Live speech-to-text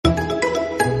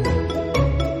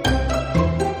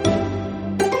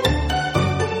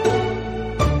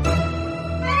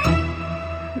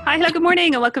good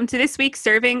morning, and welcome to this week's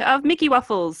serving of Mickey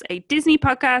Waffles, a Disney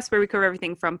podcast where we cover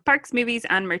everything from parks, movies,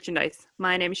 and merchandise.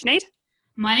 My name is Sinead.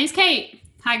 My name's Kate.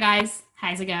 Hi guys,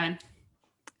 how's it going?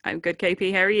 I'm good,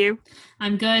 KP. How are you?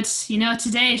 I'm good. You know what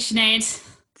today is, Sinead?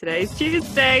 Today's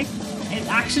Tuesday. It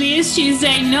actually is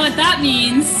Tuesday. You know what that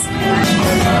means?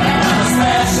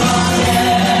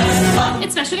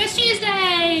 It's Special Guest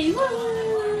Tuesday! Woo!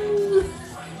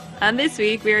 And this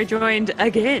week we are joined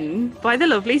again by the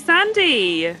lovely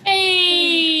Sandy.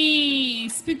 Hey!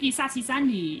 Spooky, sassy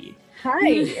Sandy.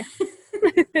 Hi.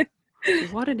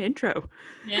 What an intro.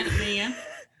 Yeah, there you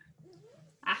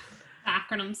go.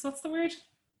 Acronyms, what's the word?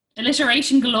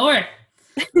 Alliteration galore.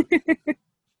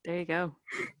 There you go.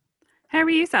 How are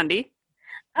you, Sandy?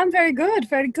 I'm very good,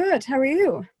 very good. How are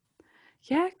you?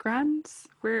 Yeah, grand.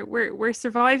 We're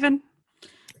surviving.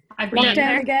 I've been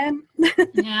Lockdown again.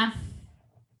 Yeah.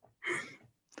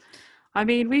 I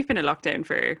mean, we've been in lockdown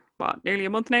for what, nearly a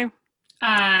month now?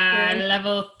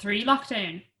 Level 3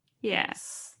 lockdown.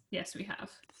 Yes. Yes, we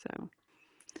have. So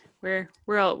we're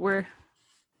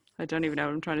I don't even know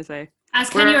what I'm trying to say. As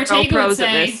Kenny We're all Ortega would pros at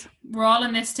say, this. we're all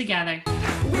in this together.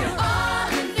 We're all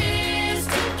in this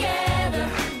together.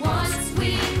 Once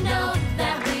we know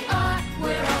that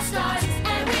we're all stars,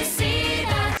 and we see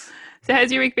that. So how's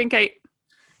your week been, Kate?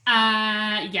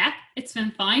 Yeah, it's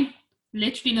been fine.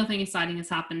 Literally nothing exciting has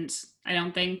happened, I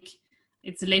don't think.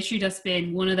 It's literally just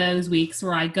been one of those weeks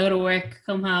where I go to work,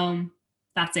 come home,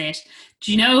 that's it.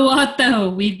 Do you know what though?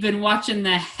 We've been watching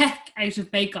the heck out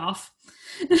of Bake Off.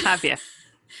 Have you?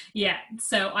 Yeah,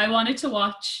 so I wanted to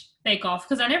watch Bake Off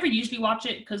because I never usually watch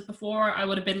it, because before I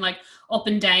would have been like up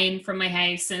and down from my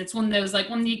house, and it's one of those like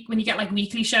when you get like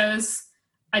weekly shows,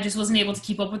 I just wasn't able to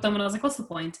keep up with them, and I was like, what's the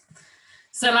point?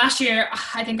 So last year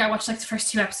I think I watched like the first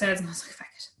 2 episodes and I was like, fuck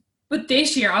it. But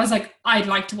this year I was like, I'd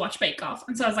like to watch Bake Off,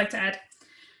 and so I was like to Ed,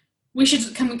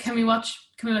 can we watch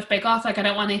Bake Off? Like I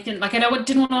don't want anything, like didn't want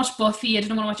to watch Buffy, I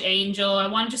didn't want to watch Angel, I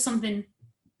wanted just something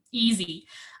easy.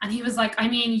 And he was like, I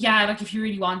mean, yeah, like if you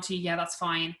really want to, yeah, that's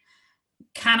fine.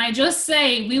 Can I just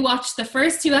say we watched the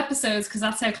first 2 episodes because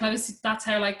that's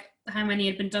how many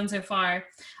had been done so far.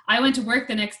 I went to work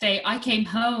the next day, I came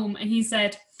home and he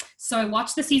said, so I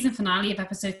watched the season finale of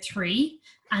episode 3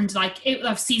 and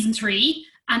of season 3,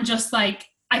 and just like,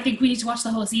 I think we need to watch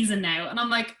the whole season now. And I'm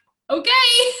like, okay.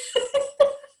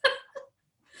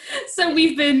 So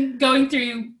we've been going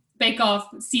through Bake Off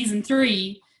season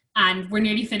 3 and we're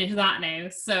nearly finished that now.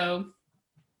 So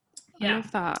yeah, I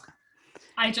love that.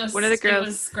 One of the girls, it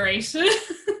was great.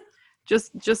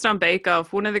 just on Bake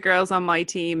Off, one of the girls on my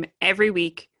team every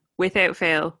week, without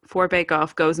fail, for Bake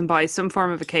Off, goes and buys some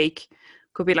form of a cake.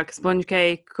 Could be like a sponge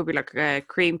cake, could be like a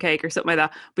cream cake or something like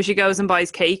that. But she goes and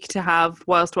buys cake to have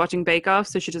whilst watching Bake Off,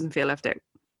 so she doesn't feel left out.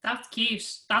 That's cute.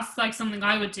 That's like something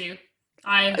I would do.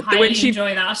 I highly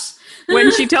enjoy that.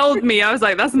 When she told me, I was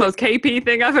like, that's the most KP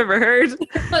thing I've ever heard.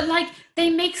 But like, they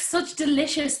make such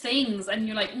delicious things and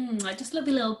you're like, I just love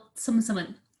a little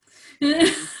something.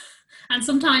 And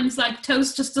sometimes like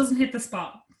toast just doesn't hit the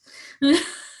spot.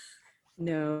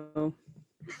 No.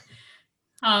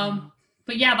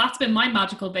 But yeah, that's been my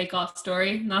magical Bake Off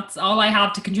story. And that's all I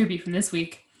have to contribute from this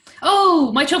week.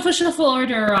 Oh, my Truffle Shuffle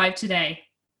order arrived today.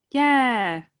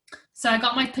 Yeah. So I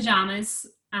got my pajamas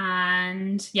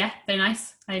and yeah, they're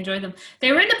nice. I enjoy them.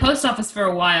 They were in the post office for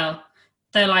a while.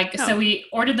 They're like, So we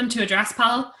ordered them to Address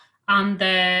Pal, and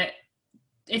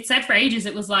it said for ages,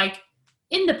 it was like,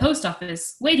 in the post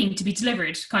office, waiting to be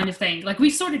delivered kind of thing. Like, we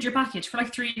sorted your package for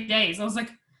like 3 days. I was like,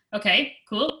 okay,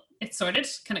 cool. It's sorted.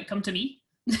 Can it come to me?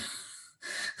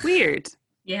 Weird.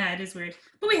 Yeah, it is weird.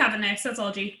 But we have it now, so that's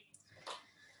all G.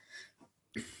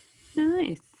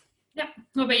 Nice. Yeah.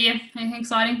 What about you? Anything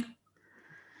exciting?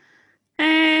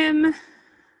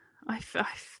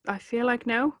 I feel like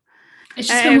no. It's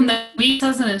just been one of the weeks,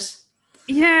 hasn't it?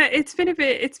 Yeah, it's been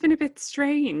a bit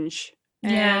strange.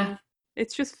 Yeah.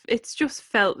 It's just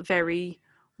felt very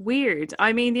weird.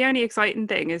 I mean, the only exciting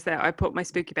thing is that I put my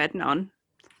spooky bedding on.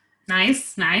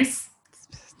 Nice.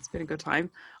 It's been a good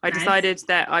time. I decided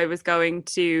that I was going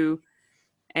to,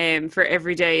 for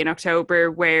every day in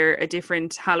October, wear a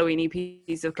different Halloween-y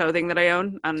piece of clothing that I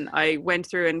own. And I went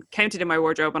through and counted in my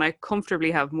wardrobe, and I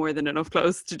comfortably have more than enough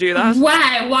clothes to do that.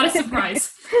 Wow, what a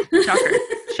surprise.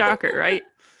 Shocker, right?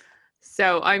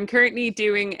 So I'm currently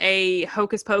doing a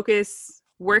Hocus Pocus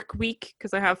work week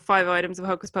because I have 5 items of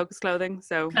Hocus Pocus clothing.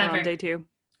 So we're on day 2.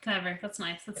 Clever, that's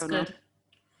nice. That's good. Let's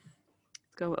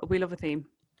go. We love a theme.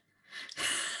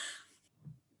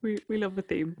 We love a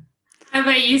theme. How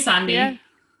about you, Sandy? Yeah.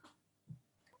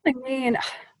 I mean,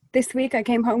 this week I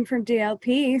came home from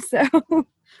DLP, so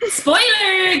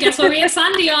Spoiler! Guess what we have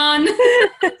Sandy on?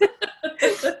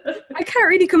 I can't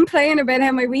really complain about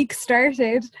how my week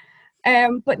started.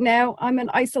 But now I'm in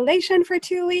isolation for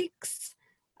 2 weeks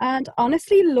and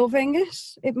honestly loving it.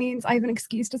 It means I have an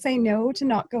excuse to say no to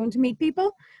not going to meet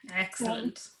people.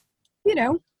 Excellent. You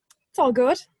know, it's all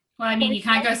good. Well, I mean, you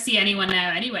can't go see anyone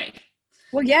now anyway.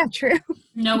 Well, yeah, true.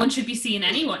 No one should be seeing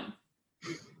anyone.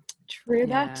 True Yeah.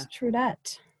 that. True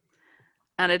that.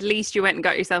 And at least you went and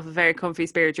got yourself a very comfy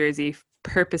Spirit jersey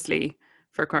purposely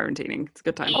for quarantining. It's a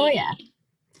good time. Oh, yeah.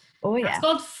 Oh, That's yeah.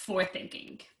 called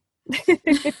forethinking.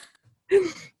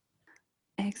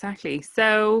 Exactly.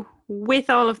 So, with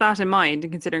all of that in mind,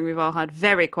 and considering we've all had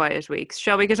very quiet weeks,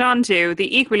 shall we get on to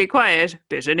the equally quiet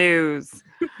bit of news?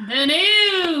 The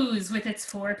news with its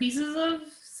 4 pieces of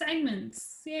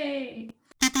segments. Yay.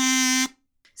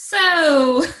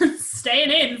 So,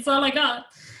 staying in, that's all I got.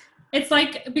 It's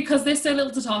like, because there's so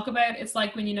little to talk about, it's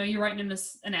like when you're writing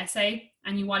an essay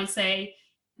and you want to say,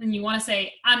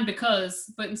 and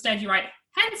because, but instead you write,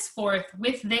 henceforth,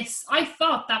 with this, I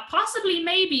thought that possibly,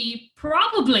 maybe,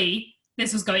 probably,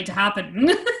 this was going to happen.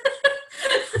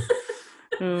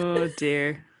 Oh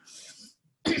dear.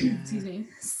 Excuse me.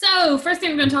 So, first thing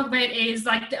we're going to talk about is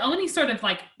like the only sort of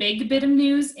like big bit of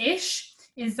news-ish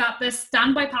is that the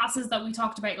standby passes that we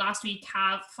talked about last week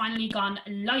have finally gone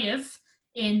live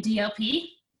in DLP.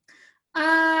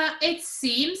 It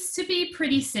seems to be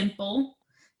pretty simple.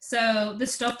 So the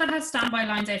stuff that has standby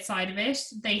lines outside of it,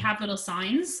 they have little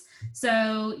signs.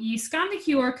 So you scan the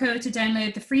QR code to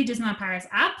download the free Disneyland Paris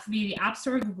app via the App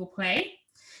Store or Google Play.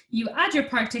 You add your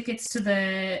park tickets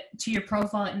to your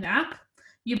profile in the app.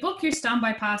 You book your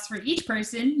standby pass for each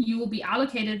person. You will be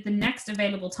allocated the next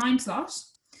available time slot.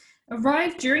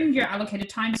 Arrive during your allocated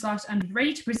time slot and be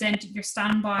ready to present your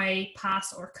standby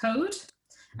pass or code.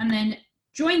 And then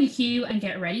join the queue and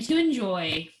get ready to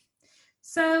enjoy.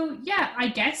 So yeah, I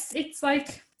guess it's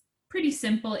like pretty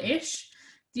simple-ish.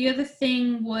 The other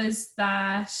thing was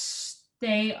that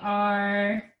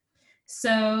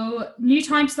new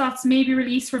time slots may be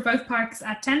released for both parks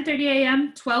at 10:30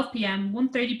 a.m., 12 p.m.,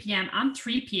 1:30 p.m. and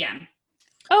 3 p.m.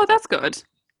 Oh, that's good.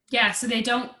 Yeah, so they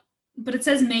don't, but it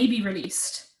says may be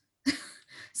released.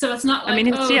 So it's not like, I mean,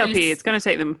 it's DLP. there's- It's going to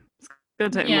take them a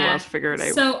while to figure it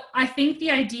out. So I think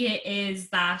the idea is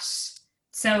that,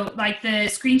 so like the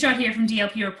screenshot here from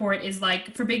DLP report is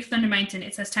like for Big Thunder Mountain,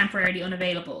 it says temporarily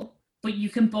unavailable, but you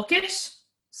can book it.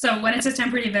 So when it says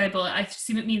temporarily available, I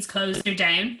assume it means closed or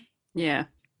down. Yeah.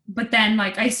 But then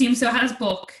like I assume so it has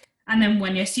book. And then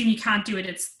when you assume you can't do it,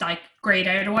 it's like grayed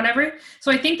out or whatever.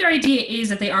 So I think their idea is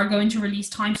that they are going to release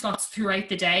time slots throughout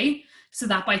the day so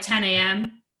that by 10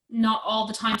 a.m., not all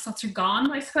the time slots are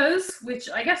gone, I suppose, which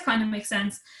I guess kind of makes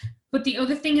sense. But the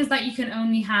other thing is that you can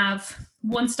only have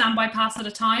one standby pass at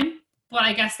a time. But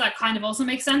I guess that kind of also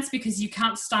makes sense because you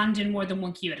can't stand in more than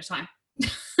one queue at a time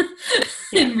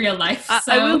in real life.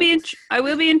 So. I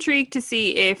will be intrigued to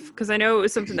see if, because I know it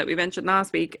was something that we mentioned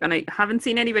last week, and I haven't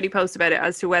seen anybody post about it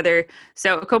as to whether.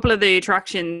 So a couple of the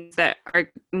attractions that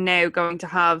are now going to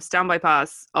have standby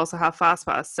pass also have fast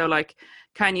pass. So like,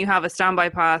 can you have a standby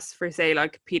pass for say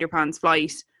like Peter Pan's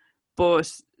Flight,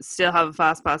 but still have a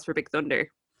fast pass for Big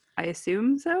Thunder? I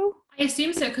assume so. I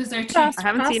assume so because they're two. Fast I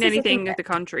haven't seen passes, I anything think of the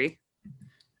contrary.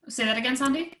 Say that again,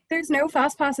 Sandy. There's no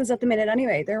fast passes at the minute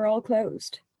anyway. They're all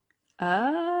closed.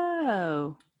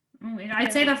 Oh,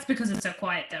 I'd say that's because it's so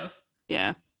quiet though.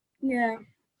 yeah. Yeah.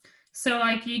 So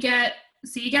like you get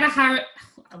a half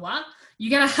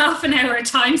an hour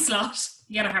time slot.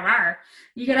 You get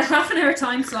a half an hour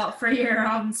time slot for your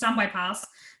standby pass.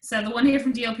 So the one here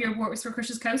from DLP report was for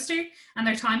Crush's Coaster, and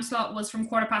their time slot was from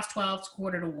 12:15 to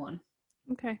 1:45.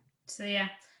 Okay. So yeah,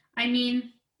 I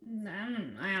mean,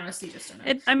 I honestly just don't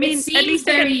know. At least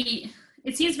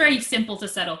it seems very simple to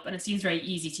set up, and it seems very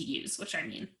easy to use, which I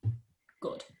mean,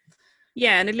 good.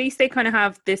 Yeah, and at least they kind of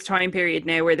have this time period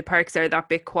now where the parks are that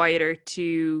bit quieter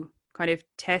to kind of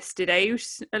test it out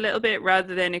a little bit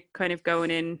rather than it kind of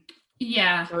going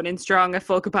in strong at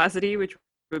full capacity, which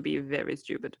would be very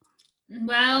stupid.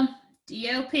 Well,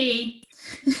 DLP.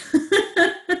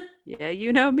 Yeah,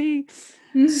 you know me.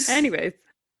 Anyways.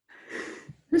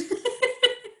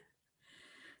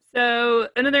 So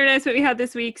another announcement we had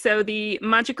this week. So the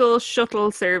Magical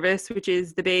Shuttle service, which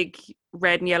is the big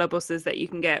red and yellow buses that you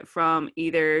can get from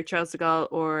either Charles de Gaulle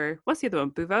or what's the other one?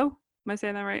 Beauvais? Am I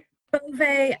saying that right?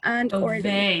 Beauvais and Orly.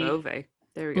 Beauvais.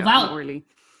 There we go. Beauvais. Orly.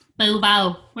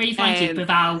 Bilbao. Where do you find it?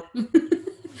 Bilbao.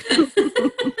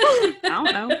 I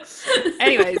don't know.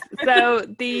 Anyways, so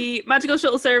the magical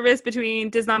shuttle service between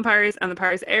Disneyland Paris and the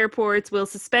Paris airports will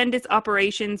suspend its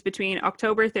operations between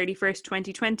October 31st,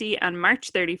 2020 and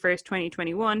March 31st,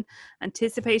 2021,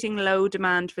 anticipating low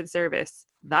demand for the service.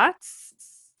 That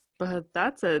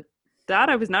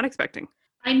I was not expecting.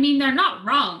 I mean, they're not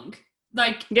wrong.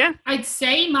 Like, Yeah. I'd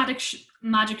say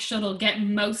Magic Shuttle get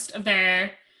most of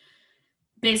their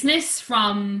business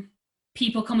from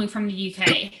people coming from the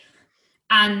UK.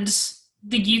 And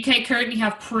the UK currently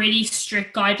have pretty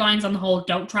strict guidelines on the whole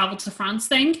don't travel to France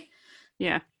thing.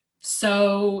 Yeah.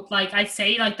 So, like, I'd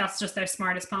say, like, that's just their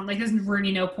smartest plan. Like, there's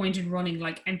really no point in running,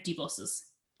 like, empty buses.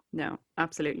 No,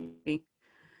 absolutely.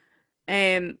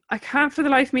 I can't for the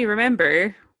life of me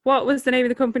remember what was the name of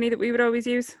the company that we would always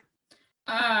use.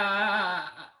 Huh?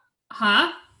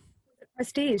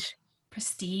 Prestige.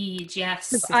 Prestige,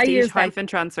 yes. I Prestige use them. hyphen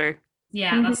transfer.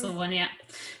 Yeah, that's the one, yeah.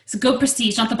 It's a good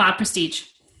Prestige, not the bad Prestige.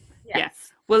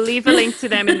 Yes. We'll leave a link to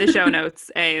them in the show notes.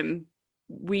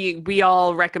 We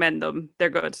all recommend them. They're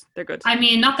good. They're good. I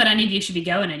mean, not that any of you should be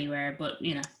going anywhere, but,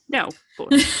 you know. No, but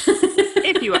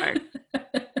if you are.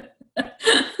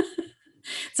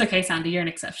 It's okay, Sandy, you're an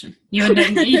exception. You'd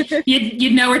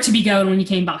know where to be going when you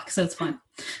came back, so it's fine.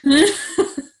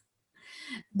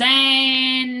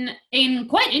 Then, in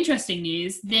quite interesting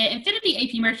news, the Infinity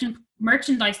AP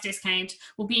merchandise discount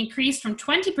will be increased from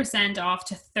 20% off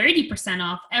to 30%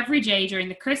 off every day during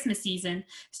the Christmas season,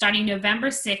 starting November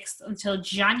 6th until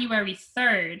January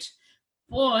 3rd.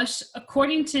 But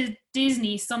according to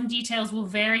Disney, some details will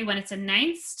vary when it's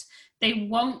announced. They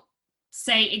won't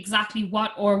say exactly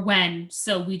what or when,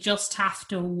 so we just have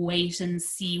to wait and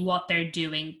see what they're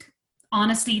doing.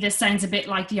 Honestly, this sounds a bit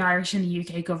like the Irish and the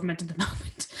UK government at the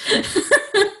moment.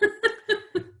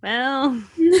 Well,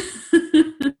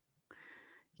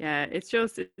 yeah, it's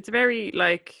a very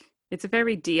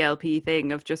DLP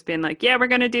thing of just being like, yeah, we're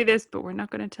going to do this, but we're not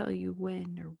going to tell you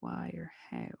when or why or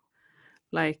how.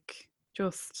 Like,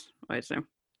 just, I don't know.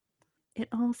 It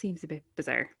all seems a bit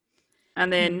bizarre.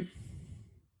 And then,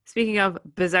 speaking of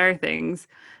bizarre things,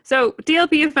 so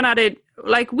DLP have been at it,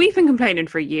 like, we've been complaining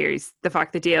for years, the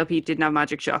fact that DLP didn't have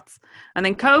magic shots. And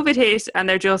then COVID hit, and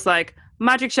they're just like,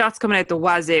 magic shots coming out the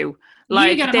wazoo. Like,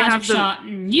 you get a they magic have them- shot,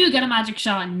 and you get a magic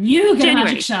shot, and you get a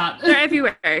Genuinely. magic shot. They're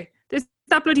everywhere. There's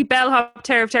that bloody bellhop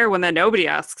Tower of Terror one that nobody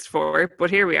asked for, but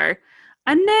here we are.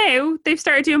 And now they've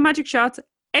started doing magic shots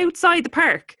outside the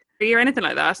park or anything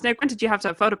like that. Now, granted, you have to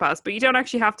have PhotoPass, but you don't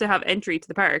actually have to have entry to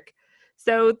the park.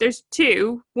 So there's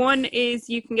two. One is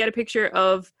you can get a picture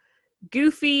of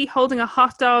Goofy holding a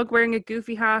hot dog, wearing a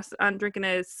Goofy hat, and drinking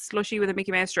a slushie with a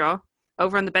Mickey Mouse straw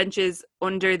over on the benches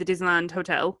under the Disneyland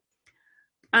Hotel.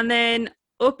 And then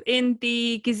up in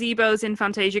the gazebos in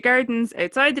Fantasia Gardens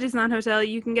outside the Disneyland Hotel,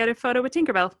 you can get a photo with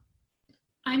Tinkerbell.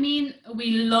 I mean,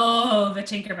 we love a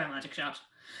Tinkerbell magic shot.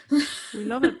 We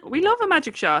love it. We love a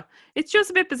magic shot. It's just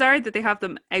a bit bizarre that they have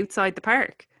them outside the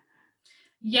park.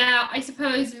 Yeah, I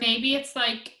suppose maybe it's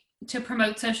like to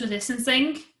promote social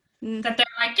distancing, that they're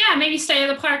like, yeah, maybe stay at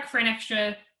the park for an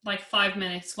extra like 5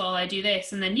 minutes while I do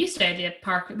this, and then you stay at the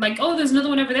park. Like, oh, there's another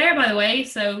one over there, by the way.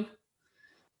 So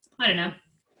I don't know.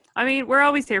 I mean, we're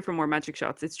always here for more magic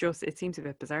shots. It's just, it seems a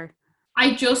bit bizarre.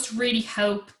 I just really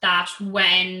hope that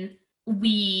when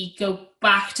we go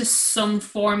back to some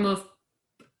form of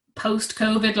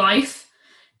post-COVID life,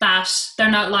 that they're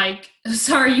not like,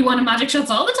 sorry, you want magic shots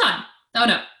all the time. Oh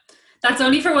no, that's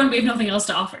only for when we have nothing else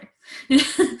to offer. We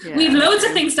have loads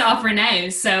of things to offer now,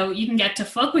 so you can get to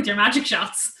fuck with your magic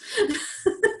shots.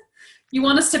 You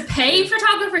want us to pay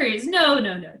photographers?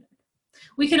 No.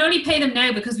 We can only pay them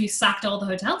now because we've sacked all the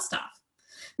hotel staff.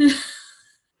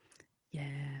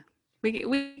 Yeah.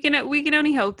 We can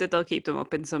only hope that they'll keep them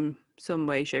up in some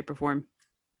way, shape, or form.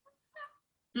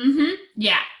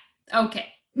 Yeah. Okay.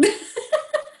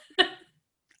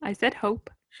 I said hope.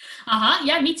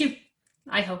 Yeah, me too.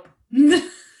 I hope.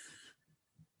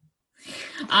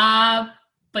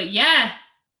 But yeah,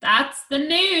 that's the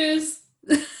news.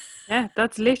 Yeah,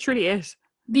 that's literally it.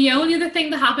 The only other thing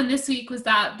that happened this week was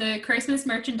that the Christmas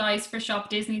merchandise for Shop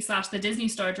Disney / the Disney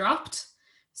Store dropped.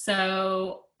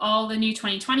 So all the new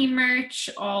 2020 merch,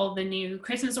 all the new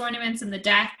Christmas ornaments and the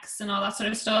decks and all that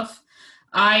sort of stuff.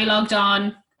 I logged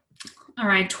on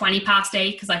around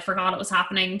 20:08 because I forgot it was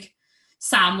happening.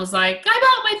 Sam was like, I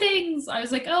bought my things. I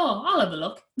was like, oh, I'll have a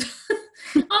look.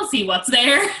 I'll see what's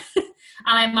there.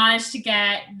 And I managed to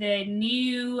get the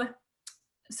new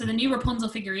Rapunzel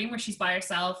figurine where she's by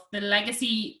herself, the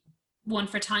Legacy one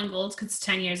for Tangled because it's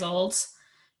 10 years old,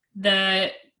 the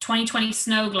 2020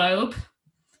 Snow Globe,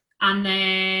 and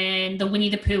then the Winnie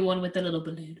the Pooh one with the little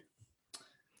balloon.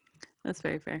 That's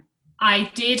very fair.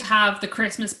 I did have the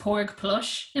Christmas Porg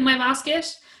plush in my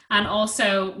basket, and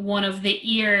also one of the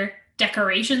ear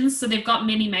decorations. So they've got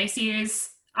Minnie Mouse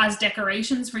ears as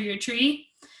decorations for your tree.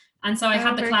 And so I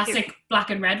had the very classic cute.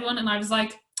 black and red one, and I was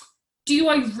like, do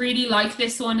I really like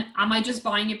this one? Am I just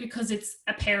buying it because it's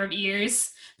a pair of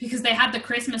ears? Because they had the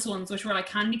Christmas ones, which were like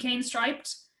candy cane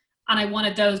striped, and I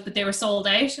wanted those, but they were sold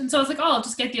out. And so I was like, oh, I'll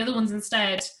just get the other ones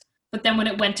instead. But then when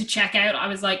it went to checkout, I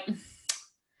was like,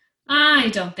 I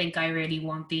don't think I really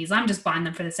want these. I'm just buying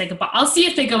them for the sake of, but I'll see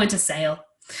if they go into sale.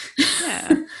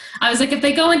 Yeah. I was like, if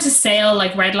they go into sale,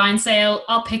 like Redline sale,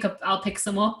 I'll pick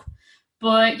some up.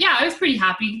 But yeah, I was pretty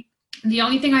happy. The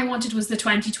only thing I wanted was the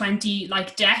 2020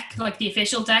 like deck, like the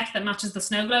official deck that matches the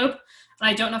snow globe. And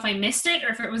I don't know if I missed it or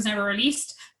if it was never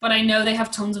released, but I know they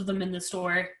have tons of them in the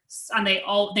store, and they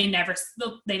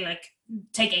like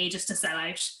take ages to sell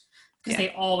out because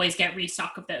they always get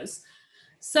restock of those.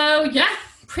 So yeah,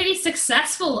 pretty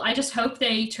successful. I just hope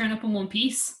they turn up in one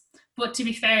piece. But to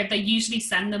be fair, they usually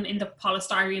send them in the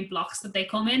polystyrene blocks that they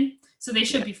come in, so they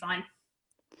should be fine.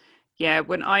 Yeah,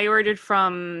 when I ordered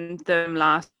from them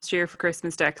last year for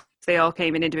Christmas decks, they all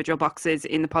came in individual boxes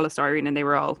in the polystyrene, and they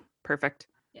were all perfect.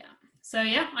 Yeah. So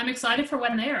yeah, I'm excited for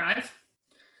when they arrive.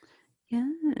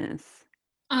 Yes.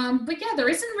 But yeah, there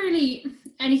isn't really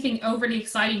anything overly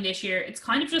exciting this year. It's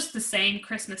kind of just the same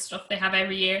Christmas stuff they have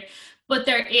every year. But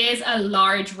there is a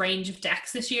large range of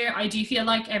decks this year. I do feel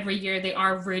like every year they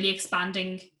are really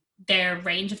expanding their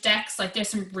range of decks. Like there's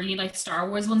some really like Star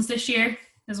Wars ones this year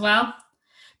as well.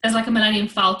 There's like a Millennium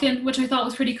Falcon, which I thought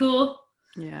was pretty cool.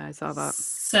 Yeah, I saw that.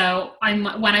 So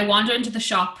when I wander into the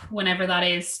shop, whenever that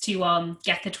is, to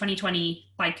get the 2020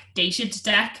 like dated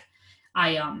deck,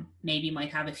 I maybe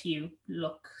might have a few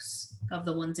looks of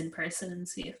the ones in person and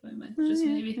see if I might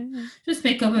just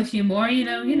pick up a few more, you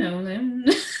know.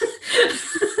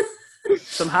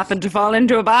 Some happened to fall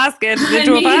into a basket,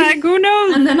 into a bag, who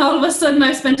knows? And then all of a sudden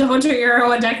I spent €100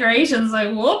 on decorations,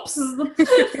 like whoops.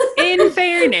 In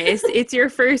fairness, it's your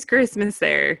first Christmas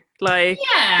there. Like,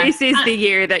 Yeah. this is the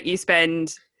year that you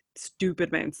spend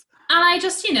stupid amounts. And I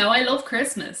just, I love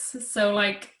Christmas. So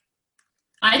like,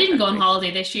 I didn't go on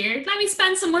holiday this year. Let me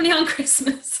spend some money on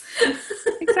Christmas.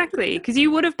 Exactly, because you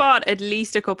would have bought at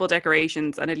least a couple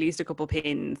decorations and at least a couple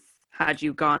pins had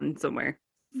you gone somewhere.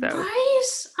 So.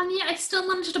 Right? And yet I still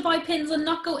managed to buy pins and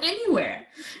not go anywhere.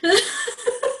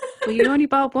 Well, you only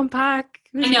bought one pack.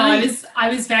 I know, I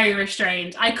was very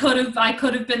restrained. I could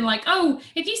have been like, oh,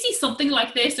 if you see something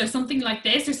like this or something like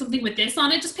this or something with this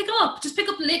on it, just pick them up. Just pick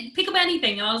up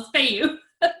anything and I'll just pay you.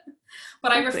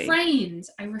 But Exactly.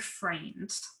 I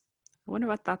refrained. I wonder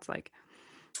what that's like.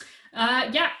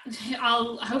 Yeah,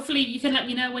 hopefully you can let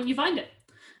me know when you find it.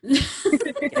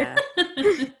 Yeah.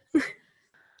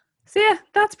 So yeah,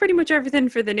 that's pretty much everything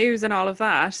for the news and all of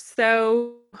that.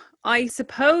 So I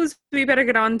suppose we better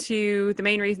get on to the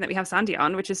main reason that we have Sandy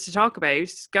on, which is to talk about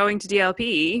going to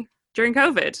DLP during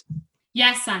COVID.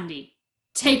 Yes, Sandy,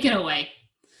 take it away.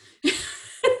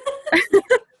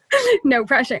 No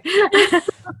pressure.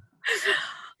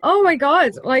 Oh my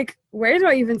God. Like, where do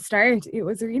I even start? It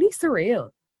was really surreal.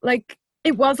 Like,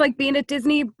 it was like being at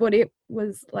Disney, but it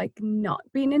was like not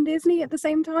being in Disney at the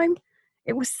same time.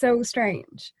 It was so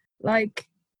strange. Like,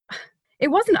 it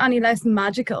wasn't any less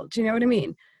magical. Do you know what I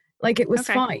mean? Like, it was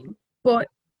fine, but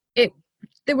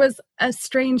there was a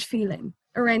strange feeling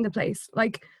around the place.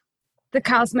 Like, the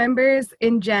cast members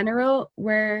in general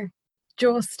were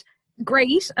just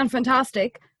great and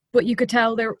fantastic, but you could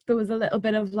tell there was a little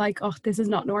bit of like, oh, this is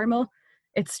not normal.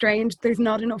 It's strange. There's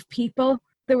not enough people.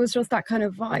 There was just that kind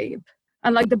of vibe.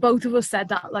 And like the both of us said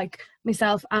that, like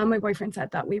myself and my boyfriend said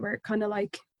that, we were kind of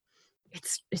like,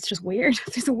 it's just weird.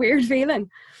 There's a weird feeling.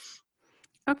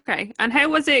 Okay. And how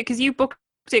was it? Because you booked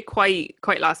it quite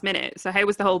last minute. So how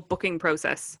was the whole booking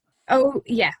process? Oh,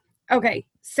 yeah. Okay.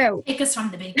 So Take us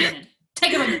from the beginning.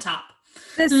 Take it from the top.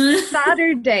 this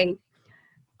Saturday,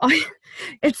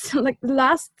 it's like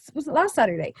last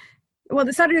Saturday? Well,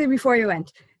 the Saturday before you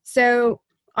went. So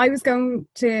I was going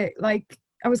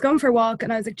for a walk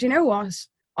and I was like, do you know what?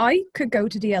 I could go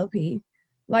to DLP.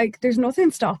 Like, there's nothing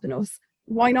stopping us.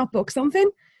 Why not book something?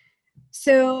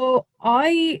 So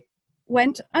I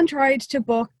went and tried to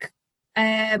book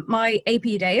my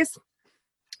AP days.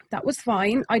 That was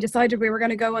fine. I decided we were going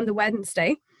to go on the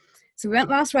Wednesday. So we went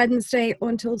last Wednesday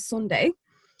until Sunday.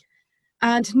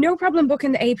 And no problem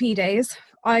booking the AP days.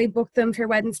 I booked them for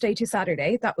Wednesday to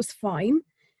Saturday. That was fine.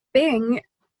 Bing,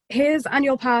 his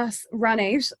annual pass ran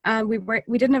out and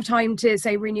we didn't have time to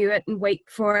say renew it and wait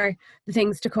for the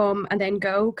things to come and then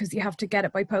go, because you have to get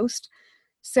it by post.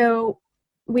 So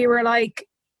we were like,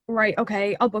 right,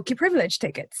 okay, I'll book you privilege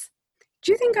tickets.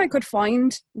 Do you think I could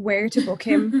find where to book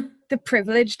him the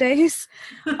privilege days?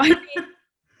 I mean,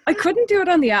 I couldn't do it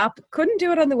on the app, couldn't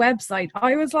do it on the website.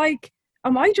 I was like,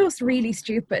 am I just really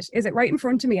stupid? Is it right in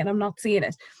front of me and I'm not seeing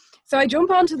it? So I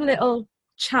jump onto the little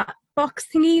chat box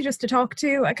thingy just to talk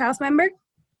to a cast member.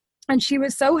 And she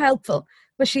was so helpful,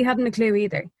 but she hadn't a clue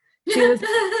either. She was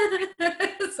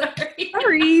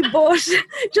sorry, but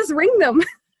just ring them.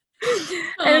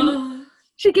 Oh.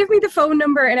 She gave me the phone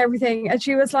number and everything, and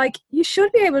she was like, you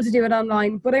should be able to do it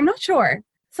online, but I'm not sure.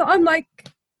 So I'm like,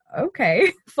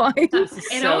 okay, fine. It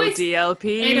So always-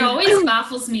 DLP. It always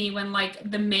baffles me when like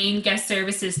the main guest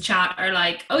services chat are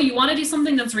like, oh, you want to do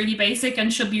something that's really basic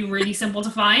and should be really simple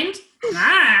to find?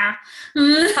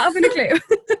 Having a clue.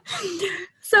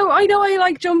 So I know I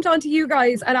like jumped onto you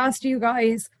guys and asked you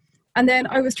guys, and then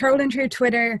I was trolling through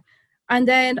Twitter, and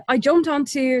then I jumped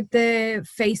onto the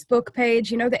Facebook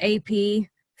page, you know, the AP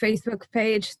Facebook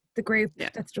page, the group. Yeah.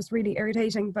 That's just really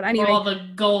irritating. But Where anyway, all the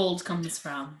gold comes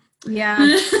from.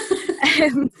 yeah.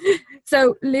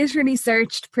 So literally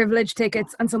searched privilege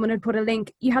tickets, and someone had put a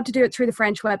link. You had to do it through the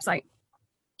French website.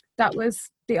 That was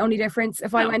the only difference.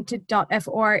 If I Oh. went to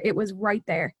 .fr, it was right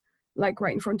there, like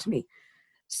right in front of me.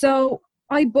 So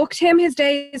I booked him his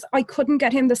days. I couldn't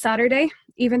get him the Saturday,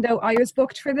 even though I was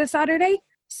booked for the Saturday.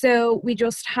 So we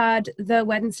just had the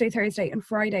Wednesday, Thursday, and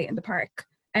Friday in the park.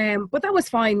 But that was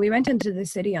fine. We went into the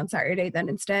city on Saturday then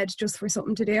instead, just for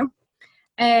something to do.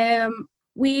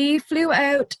 We flew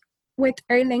out with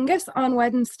Aer Lingus on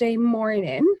Wednesday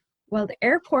morning. Well, the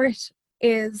airport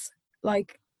is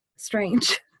like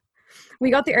strange. We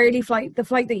got the early flight, the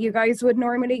flight that you guys would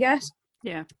normally get.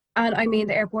 Yeah. And I mean,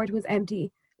 the airport was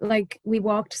empty. Like, we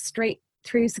walked straight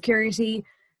through security.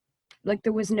 Like,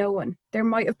 there was no one. There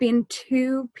might have been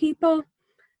 2 people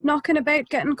knocking about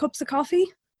getting cups of coffee.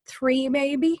 3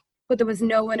 maybe. But there was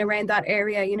no one around that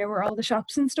area, you know, where all the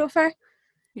shops and stuff are.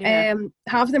 Yeah.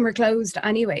 Half of them were closed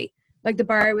anyway. Like, the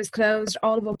bar was closed.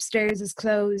 All of upstairs is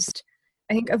closed.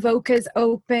 I think Avoca's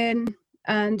open.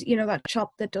 And, you know, that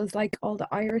shop that does, like, all the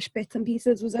Irish bits and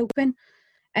pieces was open.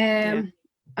 And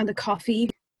the coffee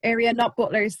area, not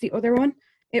Butler's, the other one,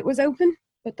 it was open.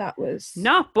 But that was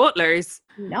Not Butlers.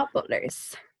 not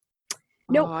Butler's.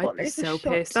 No, Oh, I'd be Butler's is so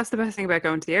shut. pissed. That's the best thing about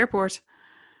going to the airport.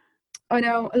 I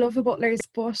know, I love a Butler's,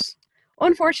 but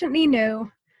unfortunately, no.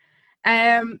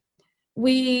 When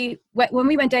we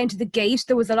went down to the gate,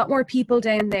 there was a lot more people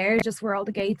down there, just where all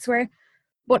the gates were.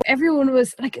 But everyone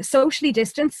was like socially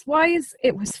distanced wise,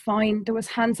 it was fine. There was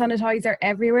hand sanitizer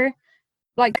everywhere.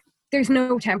 Like, there's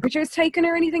no temperatures taken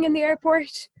or anything in the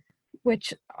airport,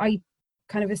 which I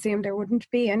kind of assumed there wouldn't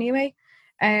be anyway.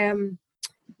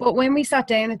 But when we sat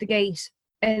down at the gate,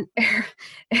 an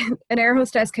air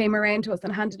hostess came around to us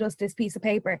and handed us this piece of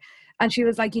paper, and she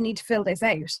was like, you need to fill this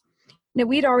out. Now,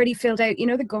 we'd already filled out, you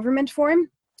know, the government form.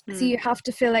 So you have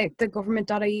to fill out the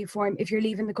government.ie form if you're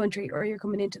leaving the country or you're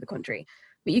coming into the country.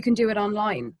 But you can do it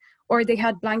online. Or they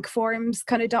had blank forms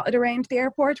kind of dotted around the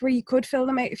airport where you could fill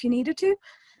them out if you needed to.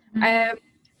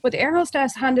 But the air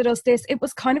hostess handed us this. It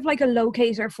was kind of like a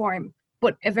locator form,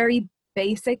 but a very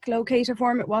basic locator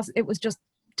form. It was just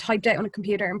typed out on a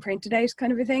computer and printed out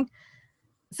kind of a thing.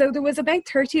 So there was about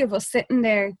 30 of us sitting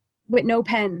there with no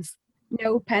pens,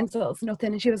 no pencils,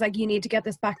 nothing. And she was like, you need to get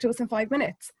this back to us in 5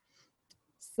 minutes.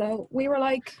 So we were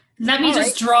like, Let me all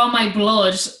just right. draw my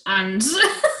blood and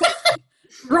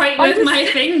write I with just- my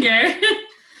finger.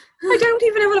 I don't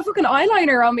even have a fucking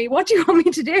eyeliner on me. What do you want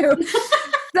me to do?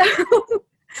 So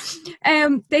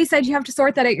they said you have to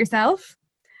sort that out yourself.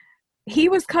 He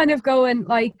was kind of going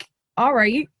like, all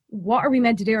right, what are we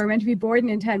meant to do? We're meant to be boarding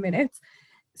in 10 minutes.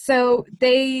 So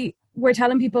they were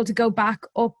telling people to go back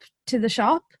up to the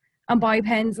shop and buy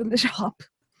pens in the shop.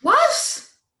 What?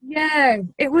 Yeah,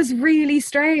 it was really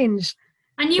strange.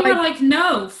 And you were like,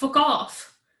 no, fuck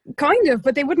off. Kind of,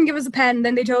 but they wouldn't give us a pen.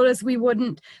 Then they told us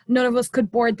none of us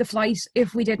could board the flight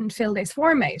if we didn't fill this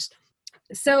form out.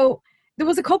 So there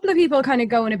was a couple of people kind of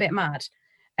going a bit mad.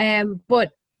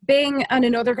 But Bing and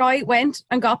another guy went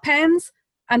and got pens,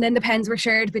 and then the pens were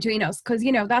shared between us because,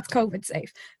 you know, that's COVID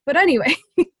safe. But anyway,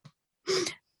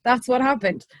 that's what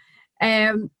happened.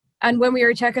 And when we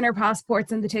were checking our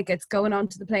passports and the tickets going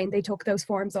onto the plane, they took those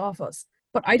forms off us.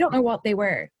 But I don't know what they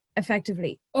were,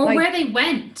 effectively. Or Like, where they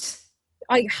went.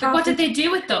 I Like, what haven't- did they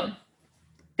do with them?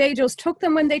 They just took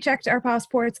them when they checked our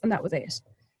passports, and that was it.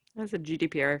 That's a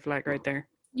GDPR flag right there.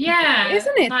 Yeah.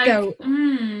 Isn't it, like, though?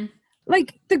 Mm.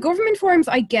 Like, the government forms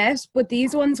I get, but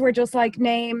these ones were just like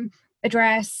name,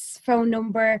 address, phone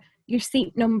number, your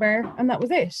seat number, and that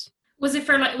was it. Was it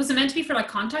meant to be for like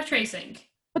contact tracing?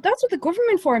 But that's what the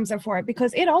government forms are for,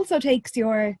 because it also takes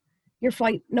your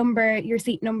flight number, your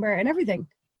seat number, and everything.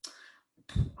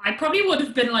 I probably would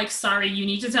have been like, sorry, you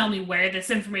need to tell me where this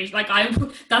information, like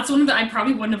that's one that I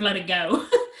probably wouldn't have let it go.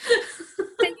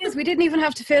 Thing is, we didn't even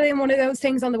have to fill in one of those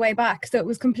things on the way back, so it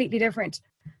was completely different.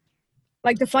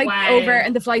 Like the flight Wow. over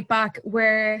and the flight back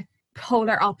were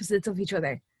polar opposites of each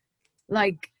other,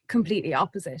 like completely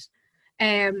opposite.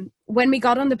 When we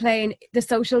got on the plane, the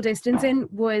social distancing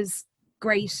was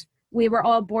great. We were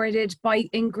all boarded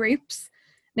in groups.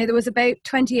 Now there was about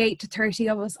 28 to 30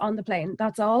 of us on the plane.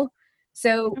 That's all.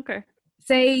 So Okay.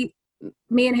 say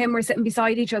me and him were sitting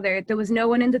beside each other. There was no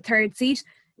one in the third seat,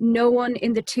 no one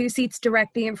in the two seats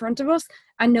directly in front of us,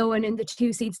 and no one in the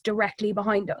two seats directly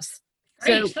behind us.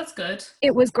 Great, So that's good.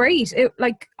 it was great.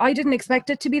 I didn't expect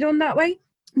it to be done that way.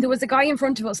 There was a guy in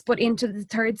front of us, but into the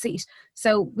third seat,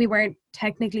 so we weren't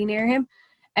technically near him.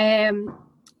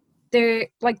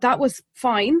 That was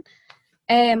fine.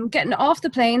 Getting off the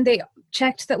plane, they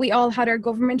checked that we all had our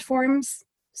government forms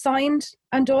signed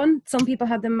and done. Some people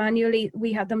had them manually.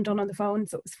 We had them done on the phone,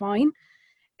 so it was fine.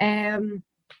 And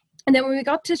then when we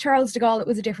got to Charles de Gaulle, it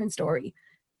was a different story.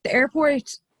 The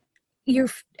airport,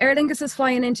 Aer Lingus is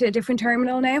flying into a different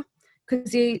terminal now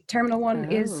because the Terminal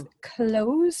 1 is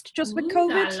closed just with Ooh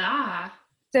COVID. la la.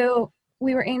 So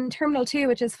we were in Terminal 2,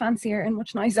 which is fancier and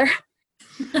much nicer.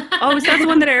 Oh, is that the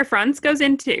one that Air France goes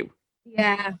into?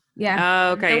 Yeah.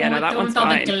 Oh, okay, yeah, no, that one's with all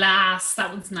the fine. glass. That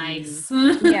one's nice.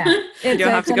 Yeah. You don't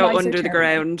have to go under the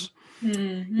ground.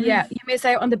 Mhm. Yeah, you miss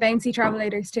out on the bouncy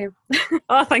travelators too.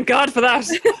 Oh, thank God for that.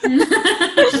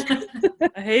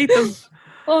 I hate them.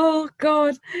 Oh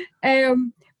God.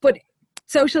 But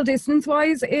social distance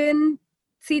wise in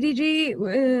CDG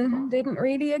didn't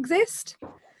really exist.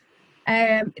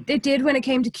 It did when it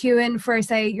came to queuing for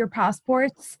say your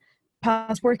passport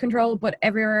control, but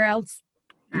everywhere else,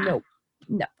 no,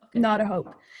 not a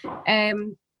hope.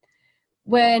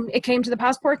 When it came to the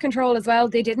passport control as well,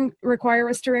 they didn't require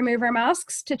us to remove our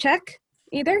masks to check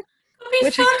either. Could be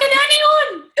Which is- fucking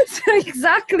anyone.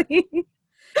 Exactly.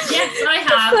 Yes, I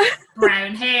have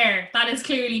brown hair. That is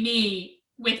clearly me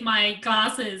with my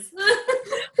glasses.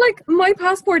 Like my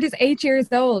passport is 8 years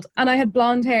old and I had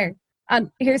blonde hair, and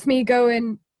here's me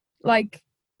going like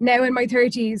now in my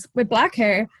 30s with black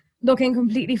hair looking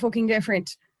completely fucking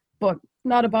different, but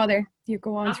not a bother. You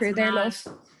go on That's through their mad.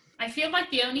 love. I feel like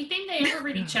the only thing they ever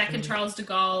really check in Charles de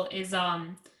Gaulle is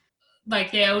I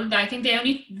think they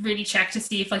only really check to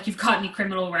see if like you've got any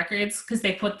criminal records, because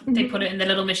they put it in the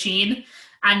little machine,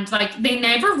 and like they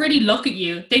never really look at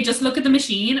you. They just look at the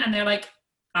machine and they're like,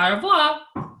 au revoir.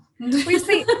 We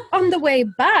see on the way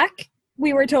back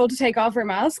we were told to take off our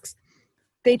masks.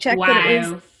 They checked that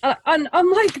it was and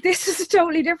I'm like, this is a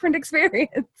totally different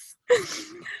experience.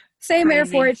 Same Crazy.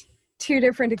 airport, two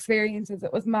different experiences.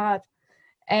 It was mad.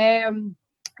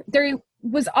 There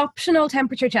was optional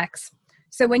temperature checks.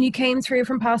 So when you came through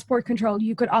from passport control,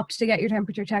 you could opt to get your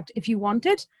temperature checked if you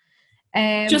wanted.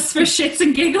 Just for shits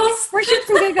and giggles. For shits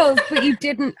and giggles, but you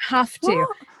didn't have to. What?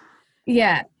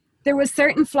 Yeah. There was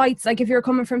certain flights, like if you're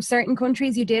coming from certain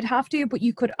countries, you did have to, but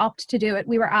you could opt to do it.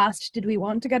 We were asked, did we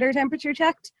want to get our temperature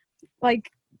checked?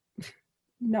 Like,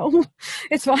 no,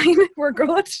 it's fine. We're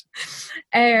good.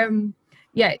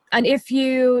 Yeah, and if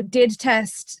you did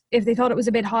test, if they thought it was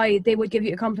a bit high, they would give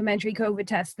you a complimentary COVID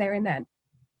test there and then.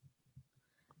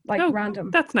 Like Oh,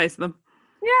 random. That's nice of them.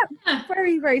 Huh.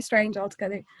 Very, very strange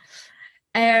altogether.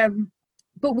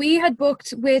 But we had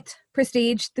booked with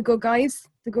Prestige, the good guys,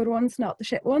 the good ones, not the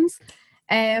shit ones.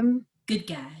 Good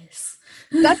guys.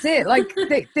 That's it. Like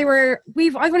they were.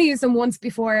 I've only used them once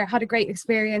before. Had a great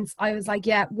experience. I was like,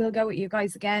 yeah, we'll go with you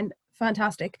guys again.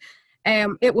 Fantastic.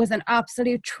 It was an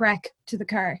absolute trek to the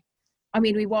car. I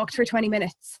mean, we walked for 20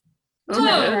 minutes to Oh,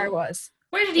 where no. the car was.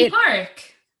 Where did he It-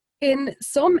 park? In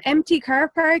some empty car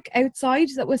park outside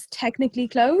that was technically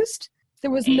closed. There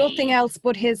was nothing else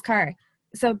but his car.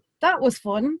 So that was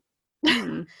fun.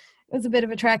 Hmm. It was a bit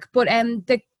of a trek, but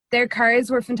their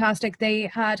cars were fantastic. They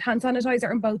had hand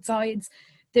sanitizer on both sides.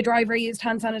 The driver used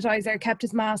hand sanitizer, kept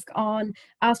his mask on,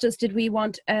 asked us did we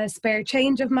want a spare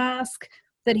change of mask,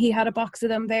 that he had a box of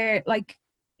them there. Like,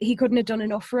 he couldn't have done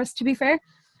enough for us, to be fair.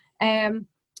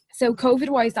 So COVID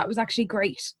wise, that was actually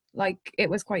great. Like, it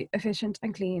was quite efficient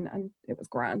and clean, and it was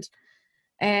grand.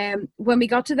 When we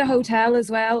got to the hotel as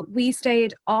well, we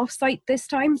stayed off site this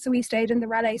time, so we stayed in the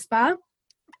Raleigh Spa.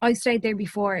 I stayed there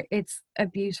before. It's a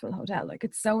beautiful hotel. Like,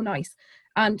 it's so nice,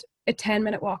 and a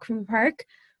 10-minute walk from the park.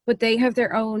 But they have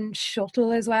their own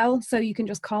shuttle as well, so you can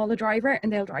just call the driver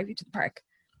and they'll drive you to the park.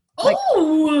 Like-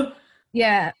 Oh,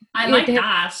 Yeah, I yeah, like they have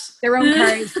that. their own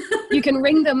cars. You can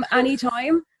ring them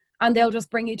anytime and they'll just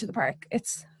bring you to the park.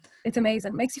 It's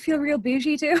amazing. Makes you feel real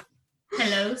bougie too.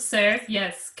 Hello, sir.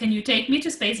 Yes. Can you take me to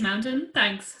Space Mountain?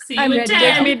 Thanks. See you I'm in ready.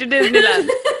 Take 10. me to Disneyland.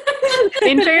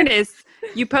 In fairness,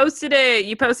 you posted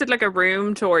like a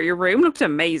room tour. Your room looked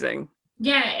amazing.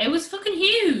 Yeah, it was fucking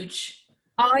huge.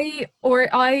 I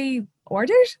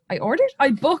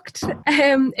booked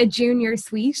a junior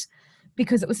suite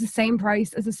because it was the same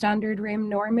price as a standard room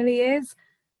normally is.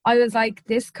 I was like,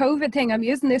 this COVID thing, I'm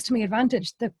using this to my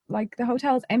advantage. The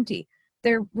hotel's empty.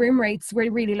 Their room rates were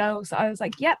really low. So I was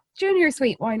like, yep, junior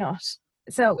suite, why not?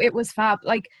 So it was fab.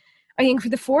 Like, I think for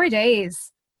the 4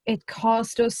 days, it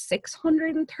cost us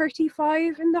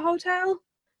 635 in the hotel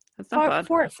That's not bad.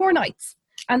 for 4 nights.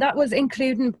 And that was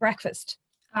including breakfast,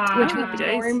 which we happy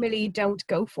days. normally don't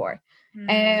go for.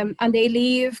 Mm. And they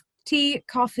leave tea,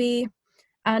 coffee,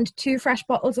 and 2 fresh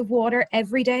bottles of water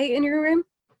every day in your room.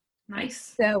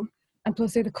 Nice. So, and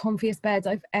plus they're the comfiest beds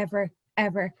I've ever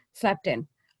slept in.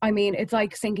 I mean, it's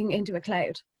like sinking into a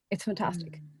cloud. It's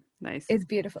fantastic. Nice. It's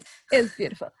beautiful. It's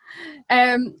beautiful.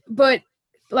 But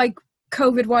like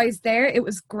COVID wise there, it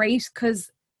was great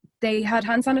because they had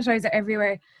hand sanitizer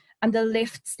everywhere, and the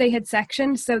lifts they had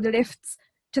sectioned. So the lifts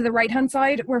to the right hand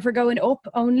side were for going up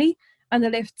only, and the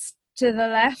lifts to the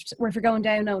left were for going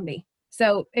down only.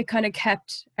 So it kind of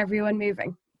kept everyone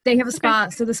moving. They have a spa,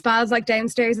 so the spa's like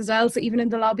downstairs as well. So even in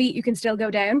the lobby, you can still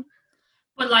go down.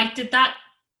 But like, did that?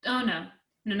 Oh no,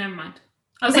 never mind.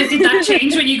 I was like, did that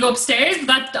change when you go upstairs?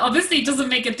 But that obviously doesn't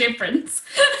make a difference.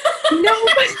 No,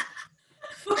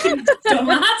 Fucking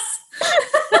dumbass.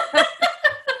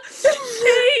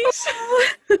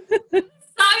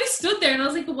 I stood there and I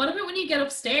was like, but what about when you get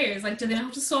upstairs? Like, do they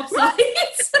have to swap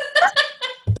sides?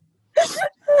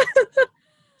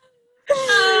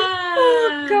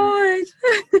 oh God.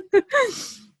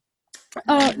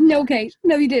 Oh no, Kate.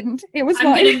 No, you didn't. It was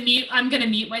fine. I'm gonna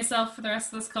mute myself for the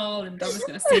rest of this call, and I'm just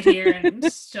gonna sit here and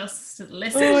just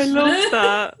listen. Oh, I loved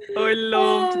that. Oh, I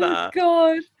loved that.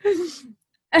 God.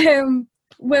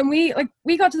 When we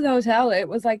got to the hotel, it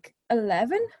was like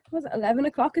 11. Was it 11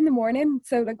 o'clock in the morning?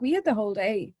 So like we had the whole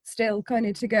day still kind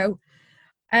of to go.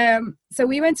 So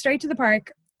we went straight to the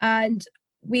park, and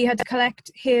we had to collect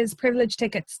his privilege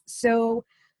tickets. So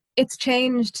it's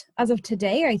changed as of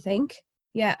today, I think.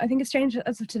 Yeah, I think it's changed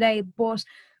as of today, but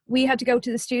we had to go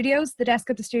to the studios, the desk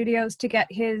at the studios, to get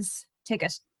his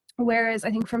ticket. Whereas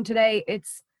I think from today,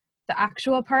 it's the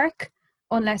actual park,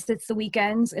 unless it's the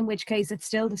weekends, in which case it's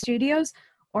still the studios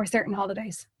or certain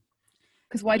holidays.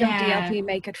 Because why don't Yeah. DLP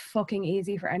make it fucking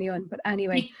easy for anyone? But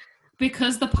anyway.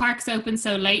 Because the park's open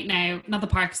so late now, not the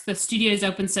parks, the studio's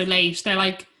open so late, they're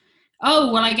like,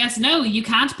 oh, well, I guess no, you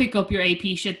can't pick up your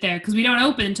AP shit there because we don't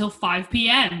open until 5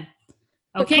 p.m.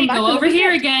 But Okay, come back go on the over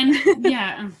here weekend. again.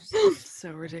 Yeah.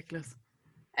 So ridiculous.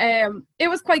 It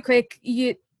was quite quick.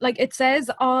 It says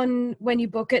on when you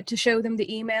book it to show them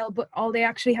the email, but all they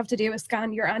actually have to do is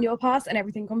scan your annual pass and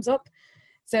everything comes up.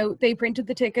 So they printed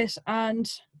the ticket, and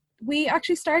we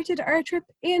actually started our trip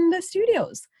in the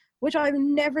studios, which I've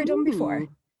never done before. Ooh.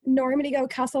 Normally go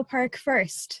Castle Park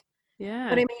first, Yeah.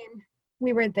 but I mean,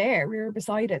 we were there, we were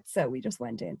beside it, so we just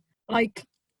went in. Like,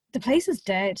 the place is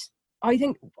dead. I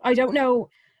don't know.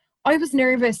 I was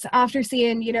nervous after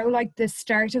seeing, like the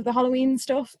start of the Halloween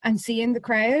stuff and seeing the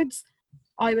crowds.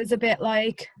 I was a bit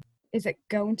like, is it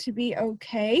going to be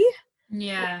okay?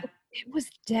 Yeah. It was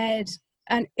dead,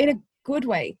 and in a good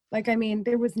way. Like, I mean,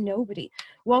 there was nobody.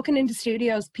 Walking into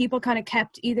studios, people kind of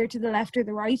kept either to the left or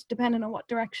the right, depending on what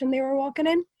direction they were walking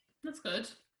in. That's good.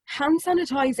 Hand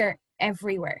sanitizer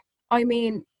everywhere. I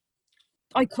mean,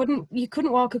 you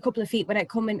couldn't walk a couple of feet without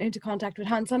coming into contact with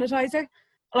hand sanitizer.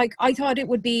 Like, I thought it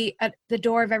would be at the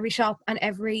door of every shop and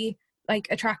every like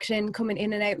attraction coming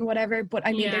in and out and whatever, but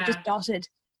I mean, they're just Yeah. dotted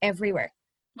everywhere.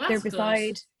 Well, They're that's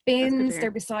beside good. bins, hear.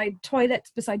 they're beside toilets,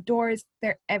 beside doors,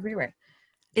 they're everywhere.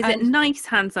 Is it And- nice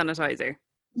hand sanitizer?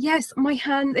 Yes, my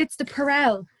hand, it's the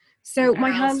Perel. So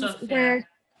my Perel hands stuff, yeah. were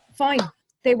fine.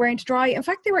 They weren't dry. In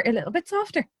fact, they were a little bit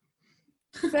softer.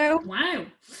 So Wow.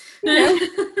 You know,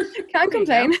 can't There you go.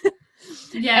 complain.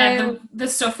 Yeah, the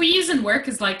stuff we use in work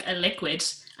is like a liquid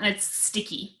and it's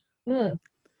sticky. Ugh.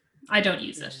 I don't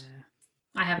use it.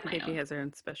 I have my Katie own. has her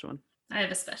own special one. I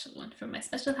have a special one for my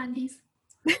special handies.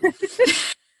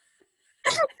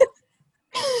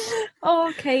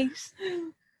 Oh, Kate.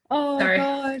 Oh, Sorry.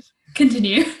 God.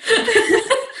 Continue.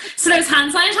 So there's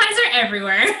hand sanitizer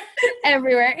everywhere.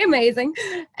 Everywhere. Amazing.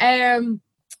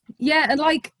 Yeah, and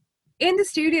like in the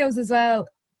studios as well,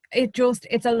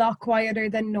 it's a lot quieter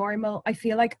than normal. I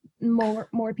feel like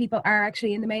more people are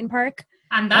actually in the main park.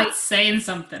 And that's saying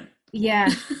something. Yeah.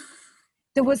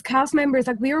 There was cast members,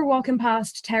 like we were walking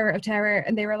past Tower of Terror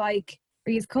and they were like,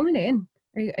 are you coming in?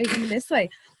 are you coming this way?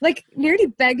 Like nearly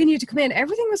begging you to come in.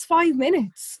 Everything was 5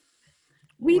 minutes.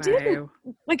 We didn't,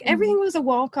 like everything was a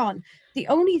walk on. The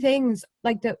only things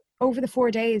like the over the 4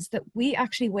 days that we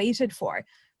actually waited for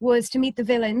was to meet the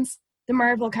villains, the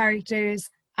Marvel characters,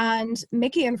 and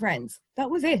Mickey and friends. That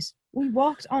was it. We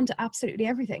walked onto absolutely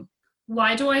everything.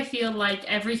 Why do I feel like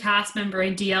every cast member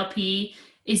in DLP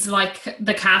is like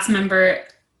the cast member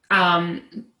on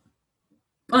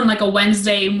like a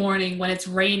Wednesday morning when it's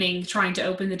raining trying to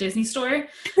open the Disney store?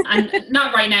 And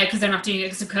not right now because they're not doing it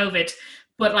because of COVID,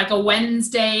 but like a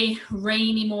Wednesday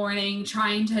rainy morning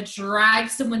trying to drag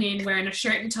someone in wearing a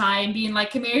shirt and tie and being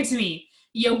like, come here to me.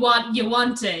 You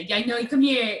want it. I know, come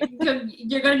here.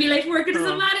 You're going to be late for work. It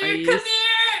doesn't matter. Come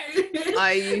here.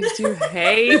 I used to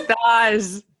hate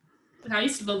that. But I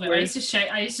used to love it. I used to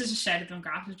just shout at them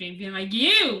across dream, being like,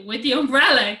 you with the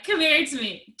umbrella, come here to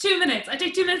me. 2 minutes. I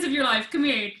take 2 minutes of your life. Come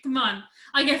here. Come on.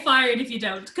 I get fired if you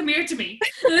don't. Come here to me.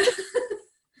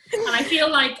 And I feel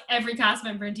like every cast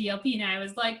member in DLP now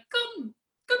is like, come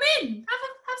in.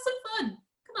 Have some fun.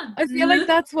 Come on. I feel like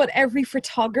that's what every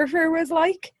photographer was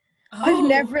like. Oh, I've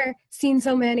never seen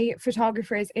so many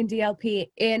photographers in DLP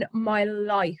in my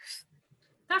life.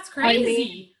 That's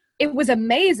crazy. It was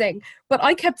amazing. But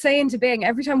I kept saying to Bing,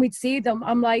 every time we'd see them,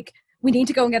 I'm like, we need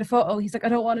to go and get a photo. He's like, I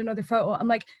don't want another photo. I'm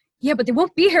like, yeah, but they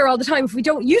won't be here all the time if we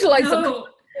don't utilize them. No,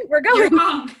 We're going. you're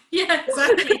wrong. Yeah,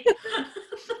 exactly.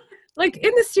 Like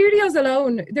in the studios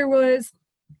alone, there was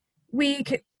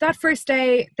that first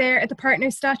day there at the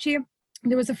Partners statue,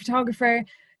 there was a photographer.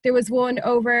 There was one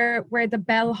over where the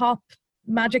bellhop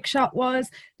magic shot was.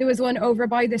 There was one over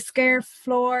by the scare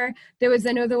floor. There was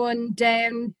another one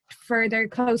down further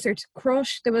closer to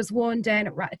Crush. There was one down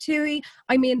at Ratatouille.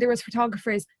 I mean, there was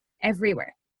photographers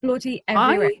everywhere. Bloody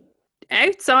everywhere.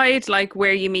 Outside, like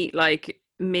where you meet like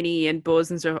Minnie and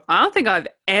Buzz and stuff, I don't think I've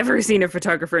ever seen a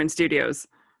photographer in studios.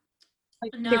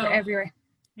 Like, No. They were everywhere.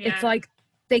 Yeah. It's like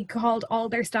they called all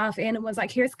their staff in and was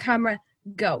like, here's camera,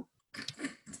 go.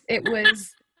 It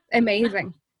was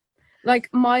amazing. Like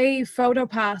my photo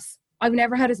pass, I've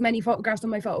never had as many photographs on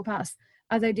my photo pass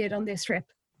as I did on this trip.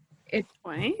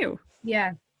 Wow.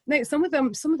 Yeah. Now some of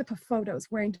the photos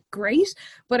weren't great,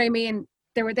 but I mean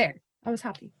they were there. I was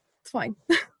happy. It's fine.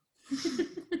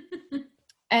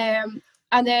 And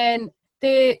then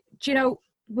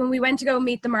when we went to go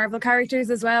meet the Marvel characters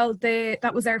as well,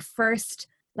 that was our first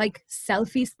like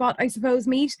selfie spot, I suppose,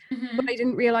 meet. Mhm. But I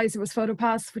didn't realize there was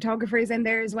photopass photographers in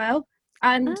there as well.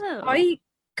 And I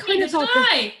kind Neither of thought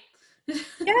did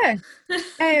that,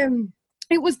 yeah,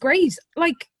 it was great.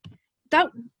 Like that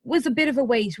was a bit of a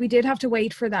wait. We did have to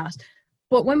wait for that.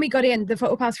 But when we got in, the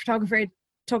photopass photographer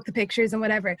took the pictures and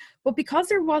whatever. But because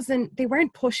they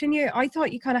weren't pushing you, I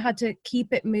thought you kind of had to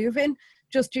keep it moving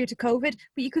just due to COVID,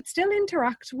 but you could still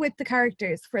interact with the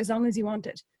characters for as long as you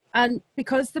wanted. And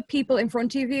because the people in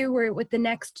front of you were with the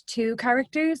next two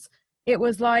characters, it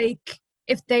was like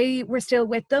if they were still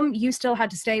with them, you still had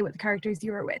to stay with the characters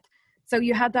you were with. So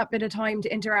you had that bit of time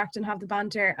to interact and have the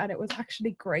banter, and it was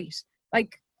actually great.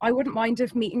 Like, I wouldn't mind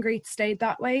if meet and greets stayed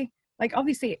that way. Like,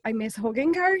 obviously, I miss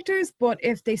hugging characters, but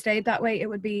if they stayed that way, it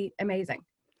would be amazing.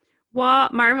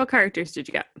 What Marvel characters did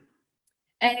you get?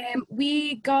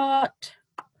 We got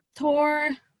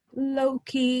Thor,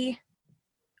 Loki.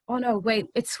 Oh no, wait,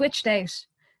 it switched out.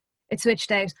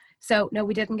 So no,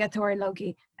 we didn't get Thor and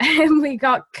Loki. We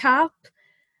got Cap,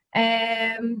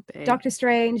 Doctor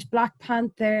Strange, Black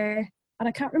Panther, and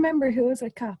I can't remember who was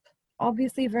with Cap.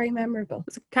 Obviously very memorable.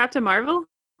 Was it Captain Marvel?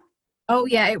 Oh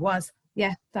yeah, it was.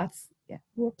 Yeah,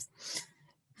 whoops.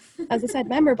 As I said,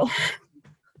 memorable.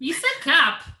 You said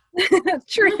Cap.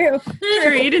 True.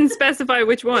 Sure, you didn't specify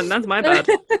which one. That's my bad.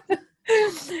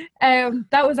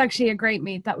 That was actually a great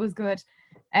meet. That was good.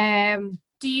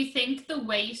 Do you think the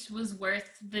wait was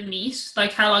worth the meet?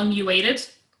 Like how long you waited?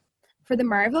 For the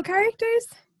Marvel characters?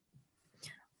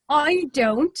 I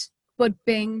don't, but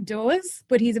Bing does,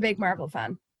 but he's a big Marvel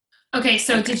fan. Okay,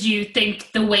 so did you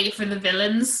think the wait for the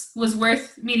villains was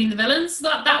worth meeting the villains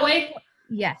that way?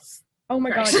 Yes. Oh my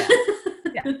Right. god,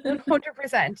 yeah. Yeah,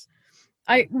 100%.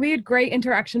 We had great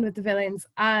interaction with the villains,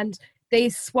 and they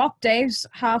swapped out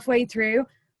halfway through,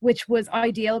 which was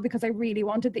ideal because I really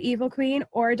wanted the Evil Queen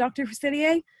or Dr.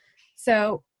 Facilier.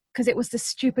 So, because it was the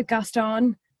stupid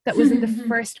Gaston that was in the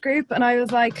first group, and I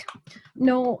was like,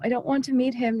 no, I don't want to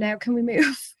meet him now. Can we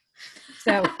move?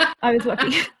 So I was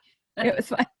lucky. It was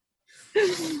fine.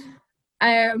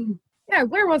 Yeah,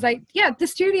 where was I? Yeah, the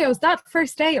studios that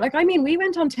first day. Like, I mean, we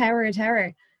went on Tower of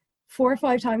Terror 4 or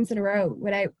 5 times in a row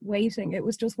without waiting. It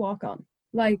was just walk on.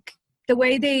 Like, the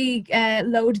way they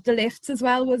load the lifts as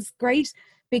well was great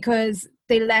because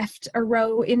they left a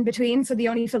row in between, so they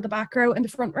only filled the back row and the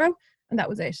front row, and that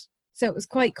was it. So it was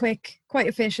quite quick, quite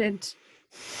efficient.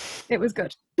 It was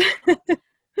good.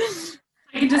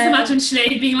 I can just imagine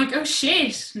Sinead being like, oh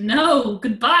shit, no,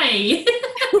 goodbye.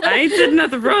 I didn't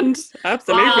at the front.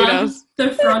 Absolutely not.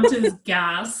 The front is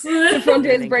gas. The front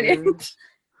is Thank brilliant.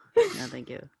 No, thank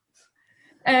you.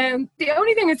 The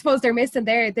only thing I suppose they're missing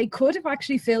there, they could have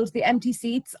actually filled the empty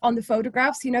seats on the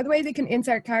photographs. You know the way they can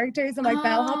insert characters and like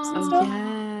bellhops and Oh, stuff?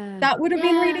 Yeah. That would have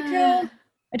been really cool.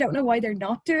 I don't know why they're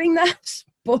not doing that,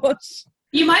 but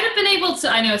You might have been able to,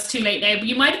 I know it's too late now, but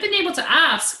you might have been able to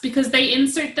ask because they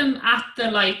insert them at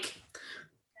the, like,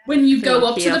 when you go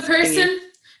up to the kiosk person.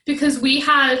 Because we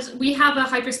have a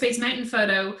Hyperspace Mountain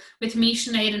photo with me,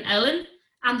 Sinead, and Ellen.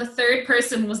 And the third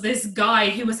person was this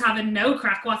guy who was having no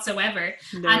crack whatsoever.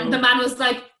 No. And the man was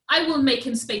like, I will make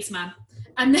him spaceman.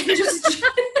 And then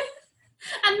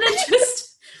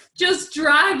just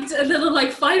dragged a little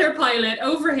like fighter pilot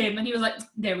over him. And he was like,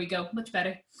 there we go, much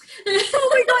better. oh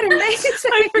my god, amazing.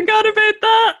 I forgot about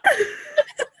that.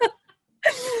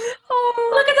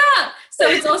 Oh, Look at that. So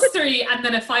it's us three and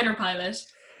then a fighter pilot.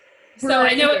 So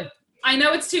I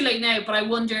know it's too late now, but I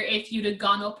wonder if you'd have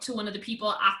gone up to one of the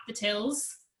people at the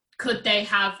tills, could they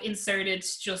have inserted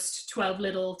just 12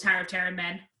 little Tower of Terror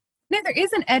men? now there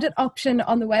is an edit option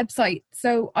on the website,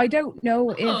 so I don't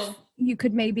know if Oh. you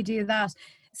could maybe do that.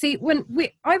 See, when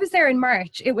I was there in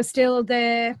March, it was still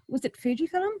was it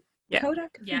Fujifilm? Yeah.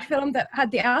 Kodak Yeah. Fujifilm that had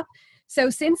the app. So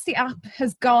since the app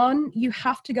has gone, you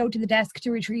have to go to the desk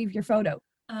to retrieve your photo.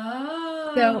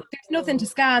 Oh. So there's nothing to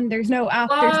scan, there's no app,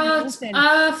 there's What nothing.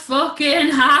 a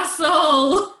fucking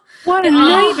hassle. What a Oh.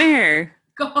 nightmare.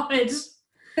 God.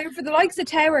 So for the likes of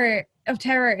Terror,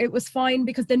 it was fine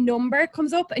because the number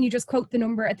comes up and you just quote the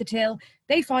number at the till.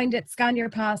 They find it, scan your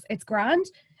pass, it's grand.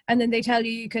 And then they tell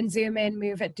you can zoom in,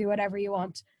 move it, do whatever you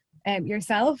want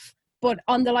yourself. But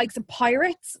on the likes of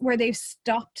Pirates, where they've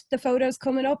stopped the photos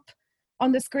coming up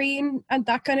on the screen and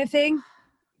that kind of thing,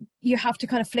 you have to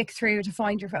kind of flick through to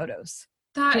find your photos.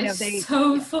 That You know, is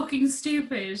so fucking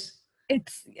stupid.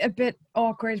 It's a bit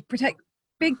awkward.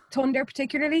 Big Thunder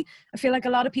particularly. I feel like a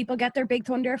lot of people get their Big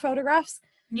Thunder photographs.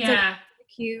 Yeah.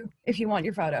 Queue if you want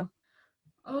your photo.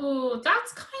 Oh,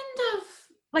 that's kind of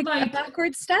Like a Like-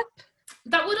 backward step.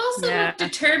 that would also Yeah.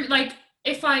 determine, like,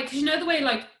 because you know the way,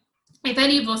 like, if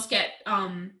any of us get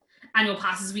annual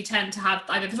passes, we tend to have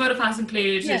either the photo pass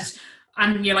included, Yeah.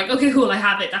 and you're like, okay, cool, I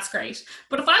have it, that's great.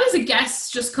 But if I was a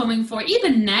guest just coming for,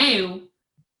 even now,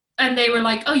 and they were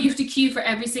like, oh, you have to queue for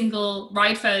every single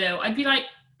ride photo, I'd be like,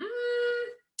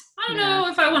 I don't know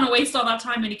if I want to waste all that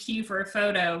time in a queue for a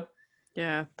photo.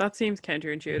 Yeah, that seems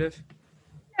counterintuitive.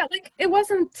 Yeah, like it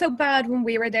wasn't so bad when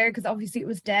we were there because obviously it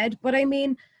was dead. But I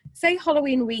mean, say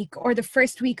Halloween week or the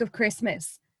first week of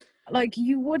Christmas, like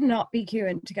you would not be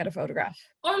queuing to get a photograph.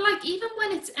 Or like even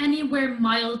when it's anywhere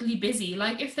mildly busy,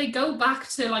 like if they go back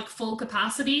to like full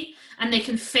capacity and they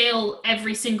can fill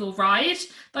every single ride,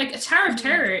 like a Tower of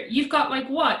Terror, you've got like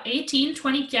what, 18,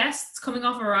 20 guests coming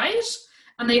off a ride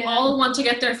and they Yeah. all want to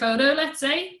get their photo, let's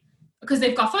say, because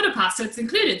they've got photo pass, so it's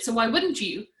included. So why wouldn't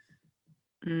you?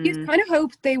 You kind of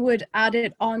hope they would add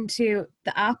it onto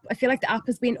the app. I feel like the app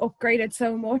has been upgraded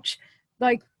so much.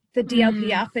 Like the DLP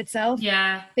app itself,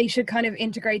 Yeah, they should kind of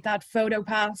integrate that photo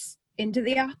pass into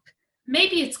the app.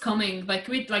 maybe it's coming. Like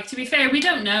we, like, to be fair, we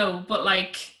don't know, but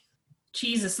like,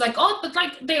 Jesus, like, oh, but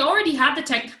like they already had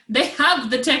they have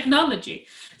the technology.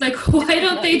 Like, why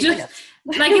don't they just,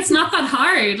 like, it's not that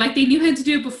hard. Like they knew how to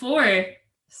do it before.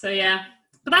 So yeah,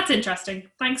 but that's interesting.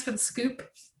 Thanks for the scoop.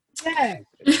 Yeah.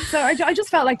 So I just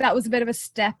felt like that was a bit of a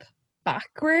step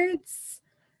backwards.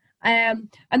 And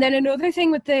then another thing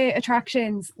with the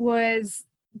attractions was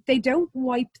they don't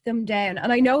wipe them down.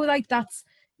 And I know like that's,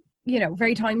 you know,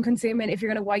 very time consuming if you're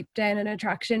going to wipe down an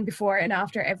attraction before and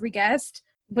after every guest,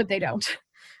 but they don't.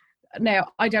 Now,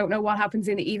 I don't know what happens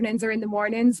in the evenings or in the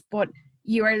mornings, but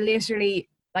you are literally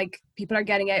like people are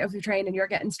getting out of the train and you're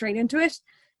getting straight into it.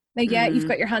 Like, yeah, you've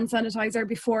got your hand sanitizer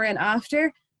before and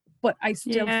after, but I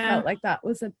still felt like that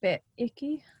was a bit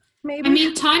icky, maybe. I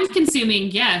mean, time consuming,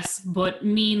 yes, but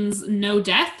means no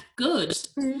death. Good.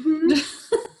 Mhm.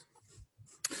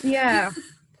 Yeah.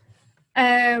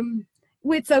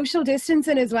 With social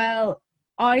distancing as well,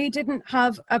 I didn't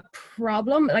have a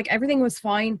problem. Like everything was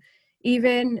fine.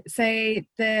 Even say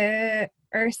the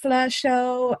Ursula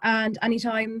show and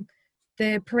anytime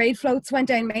the parade floats went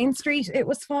down Main Street, it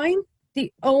was fine.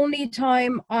 The only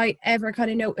time I ever kind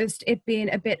of noticed it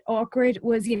being a bit awkward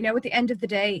was, you know, at the end of the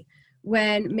day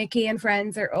when Mickey and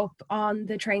friends are up on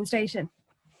the train station.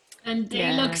 And they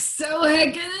Yeah. look so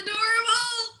heckin' adorable.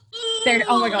 They're,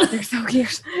 oh my god, they're so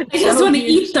cute. I just So want to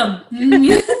cute. eat them.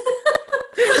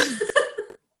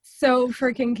 So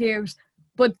freaking cute.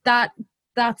 But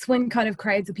that's when kind of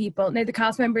crowds of people. Now the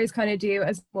cast members kind of do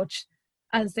as much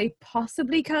as they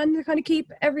possibly can to kind of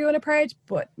keep everyone apart,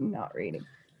 but not really.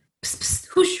 Psst, psst,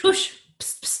 hush, hush.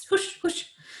 Psst, psst, hush,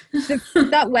 hush.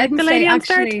 That Like the Wednesday, lady on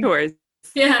Star actually, Tours.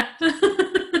 Yeah.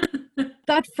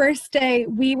 that first day,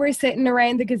 we were sitting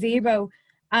around the gazebo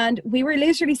and we were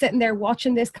literally sitting there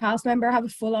watching this cast member have a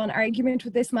full-on argument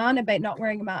with this man about not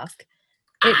wearing a mask.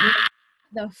 It was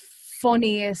the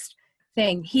funniest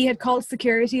thing. He had called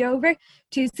security over.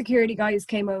 2 security guys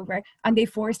came over and they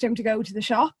forced him to go to the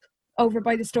shop over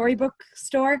by the Storybook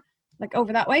store, like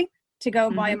over that way, to go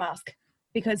and buy a mask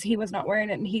because he was not wearing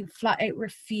it and he flat out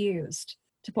refused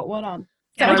to put one on.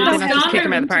 Yeah, Why would just they not just gone kick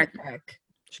him out of the into park?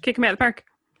 Just kick him out of the park.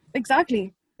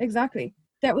 Exactly.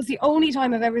 That was the only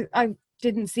time I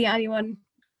didn't see anyone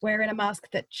wearing a mask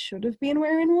that should have been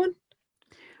wearing one.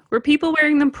 Were people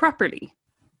wearing them properly?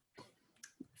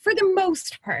 For the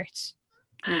most part.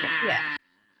 Okay.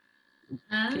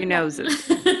 Yeah. Your noses.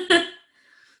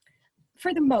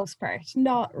 For the most part,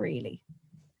 not really.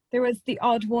 There was the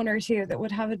odd one or two that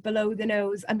would have it below the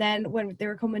nose, and then when they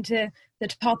were coming to the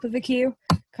top of the queue,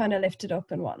 kind of lift it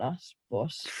up and whatnot. But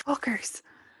Fuckers.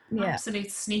 yeah.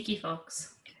 Absolute sneaky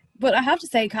fucks. But I have to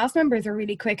say, cast members are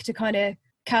really quick to kind of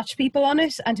catch people on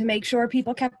it and to make sure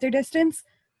people kept their distance.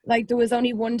 Like there was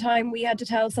only one time we had to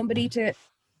tell somebody to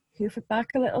hoof it back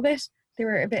a little bit. They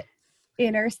were a bit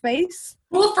in our space.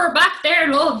 Wolf her back there,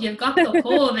 love. You've got the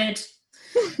COVID.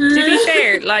 To be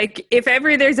fair, like if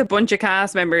ever there's a bunch of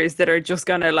cast members that are just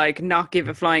gonna like not give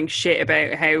a flying shit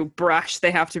about how brash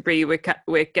they have to be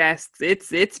with guests, it's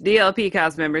DLP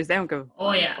cast members. They don't go.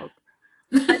 Oh yeah.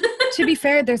 To be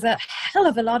fair, there's a hell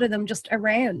of a lot of them just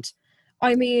around.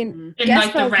 I mean, In guest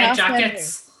like the folk red cast members,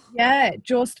 jackets. yeah,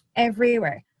 just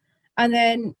everywhere. And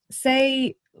then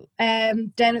say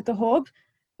down at the hub,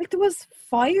 like there was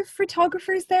 5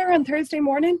 photographers there on Thursday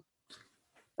morning.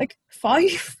 Like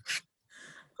 5.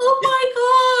 Oh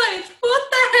my god! What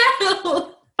the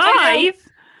hell? 5.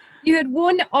 You had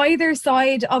one either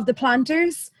side of the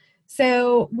planters.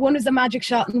 So one was a magic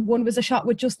shot and one was a shot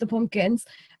with just the pumpkins.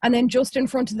 And then just in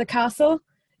front of the castle,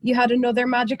 you had another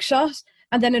magic shot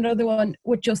and then another one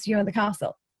with just you and the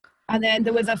castle. And then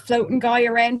there was a floating guy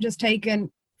around just taking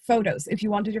photos if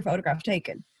you wanted your photograph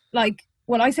taken. Like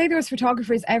when I say there was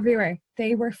photographers everywhere,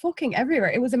 they were fucking everywhere.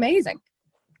 It was amazing.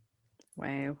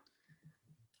 Wow.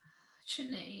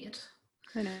 Sinead.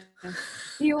 I know.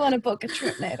 You want to book a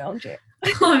trip now, don't you?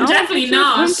 I'm definitely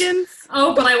not. Pumpkins.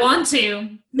 Oh, but I want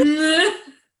to.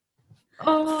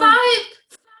 Oh, 5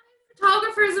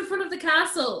 photographers in front of the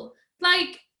castle.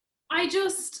 Like, I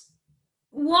just...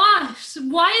 What?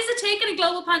 Why is it taking a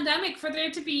global pandemic for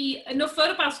there to be enough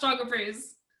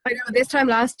photographers? I know this time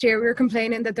last year we were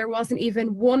complaining that there wasn't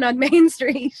even one on Main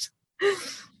Street.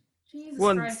 Jesus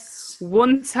Once. Christ.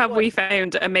 Once have we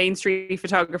found a Main Street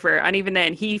photographer, and even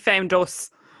then he found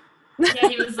us. Yeah,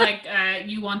 he was like,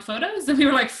 you want photos? And we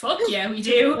were like, fuck yeah, we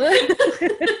do.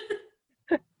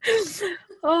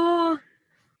 Oh,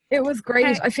 it was great.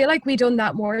 Hey. I feel like we done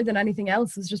that more than anything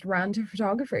else, was just random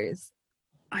photographers.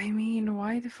 I mean,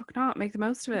 why the fuck not? Make the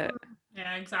most of it.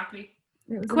 Yeah, exactly.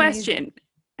 It was amazing. Question.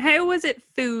 How was it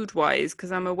food-wise?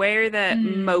 Because I'm aware that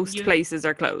most you- places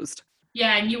are closed.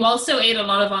 Yeah, and you also ate a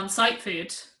lot of on-site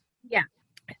food.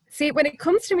 See, when it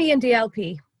comes to me and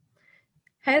DLP,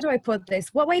 how do I put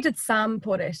this? What way did Sam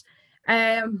put it?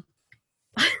 I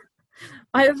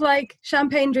have like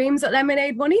champagne dreams at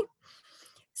lemonade money.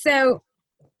 So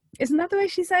isn't that the way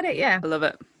she said it? Yeah. I love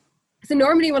it. So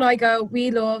normally when I go,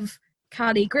 we love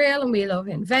Cali Grill and we love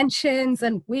Inventions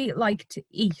and we like to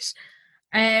eat.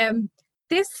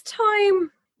 This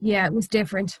time, yeah, it was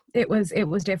different. It was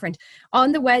different.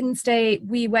 On the Wednesday,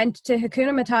 we went to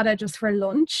Hakuna Matata just for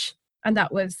lunch, and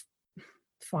that was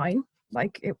fine.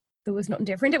 Like there was nothing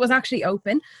different. It was actually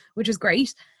open, which was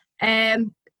great.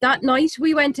 That night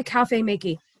we went to Cafe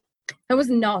Mickey. That was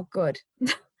not good.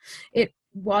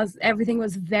 Everything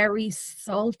was very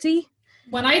salty.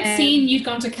 When I'd seen you'd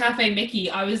gone to Cafe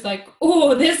Mickey, I was like,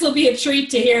 oh, this will be a treat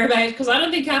to hear about, because I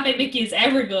don't think Cafe Mickey is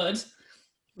ever good.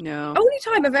 No. Only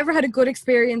time I've ever had a good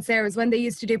experience there was when they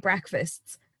used to do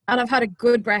breakfasts, and I've had a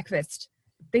good breakfast.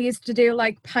 They used to do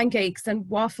like pancakes and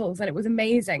waffles, and it was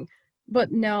amazing.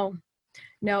 But no,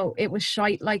 it was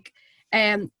shite. Like,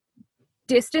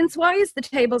 distance-wise, the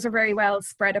tables are very well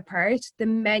spread apart. The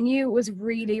menu was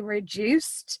really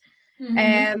reduced.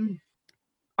 Mhm.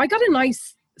 I got a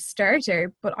nice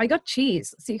starter, but I got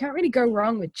cheese, so you can't really go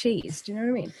wrong with cheese. Do you know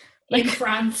what I mean? In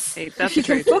France. Hey, that's You the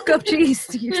can truth. fuck up cheese,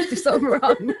 there's something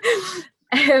wrong.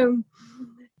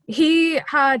 He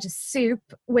had soup,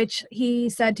 which he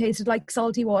said tasted like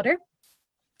salty water,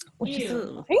 which is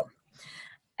Ew. fine.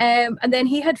 And then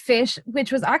he had fish,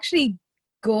 which was actually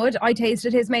good. I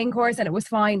tasted his main course and it was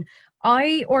fine.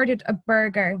 I ordered a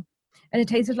burger and it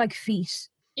tasted like feet.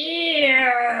 Ew.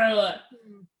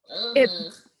 It-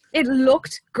 Ugh. It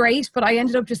looked great, but I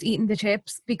ended up just eating the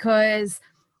chips because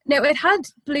now it had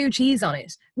blue cheese on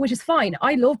it, which is fine.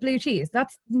 I love blue cheese.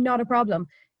 That's not a problem.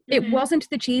 It Mhm. wasn't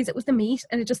the cheese, it was the meat,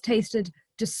 and it just tasted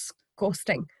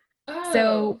disgusting. Oh.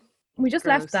 So we just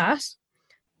left Gross. that.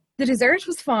 The dessert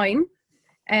was fine.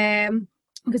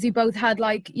 Because we both had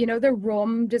the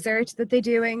rum dessert that they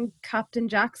do in Captain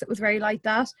Jack's. It was very like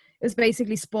that. It was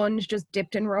basically sponge just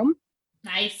dipped in rum.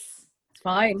 Nice. It's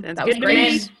fine. Sounds That was good.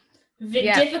 great. Again,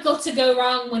 Yeah. difficult to go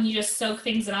wrong when you just soak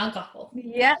things in alcohol.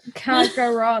 Yeah, can't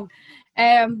go wrong.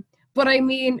 But I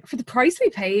mean, for the price we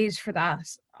paid for that,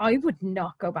 I would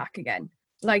not go back again.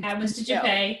 Like, How much did you no.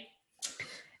 pay?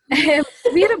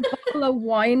 We had a bottle of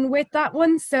wine with that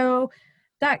one, so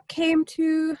that came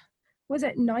to, was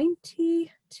it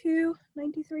 92,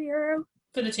 93 euro?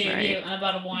 For the two of Right. you and a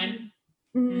bottle of wine.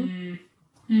 Mm,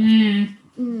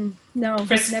 no,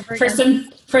 never For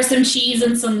again. some cheese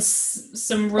and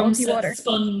some rum Salty water.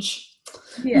 sponge.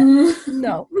 Yeah, Mm.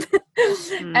 no.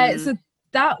 Mm. So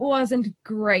that wasn't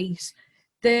great.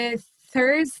 The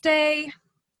Thursday,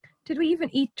 did we even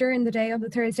eat during the day on the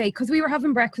Thursday? Because we were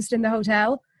having breakfast in the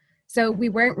hotel, so we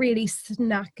weren't really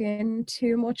snacking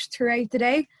too much throughout the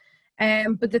day.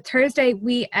 But the Thursday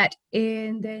we ate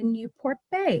in the Newport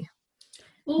Bay.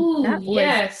 Ooh, That was-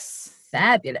 yes.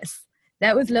 Fabulous.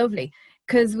 That was lovely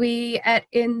because we ate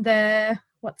in the,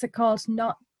 what's it called?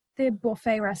 Not the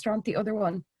buffet restaurant, the other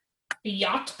one. The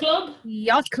yacht club?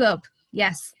 Yacht Club.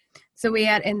 Yes. So we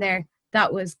ate in there.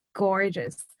 That was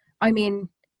gorgeous. I mean,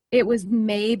 it was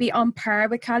maybe on par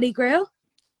with Cali Grill.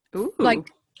 Ooh.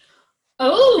 Like,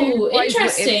 Oh, food-wise,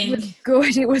 interesting. It was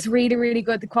good. It was really, really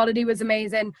good. The quality was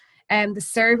amazing. The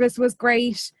service was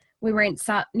great. We weren't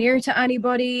sat near to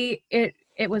anybody. It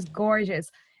was gorgeous.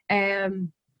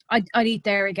 I'd eat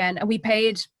there again. And we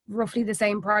paid roughly the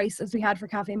same price as we had for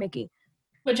Cafe Mickey.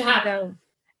 What'd you have? So,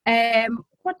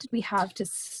 what did we have to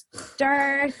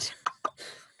start?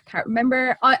 Can't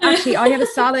remember. I had a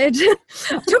salad.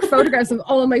 I took photographs of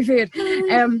all my food.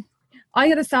 I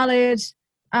had a salad,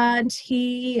 and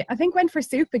he, I think, went for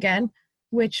soup again,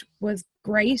 which was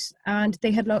great. And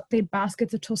they had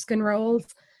baskets of Tuscan rolls.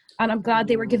 And I'm glad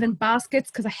they were given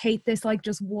baskets because I hate this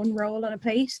just one roll on a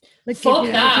plate. Like, give Fuck me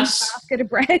a fucking that. basket of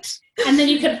bread. And then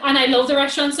and I love the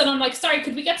restaurants, and I'm like, sorry,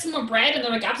 could we get some more bread? And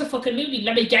they're like, absolutely,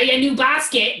 let me get you a new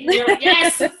basket. And you're like,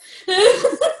 yes.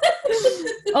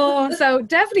 Oh, so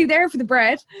definitely there for the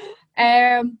bread.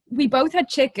 We both had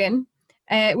chicken.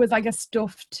 It was like a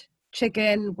stuffed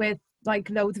chicken with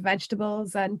loads of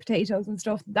vegetables and potatoes and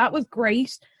stuff. That was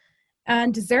great.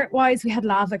 And dessert wise, we had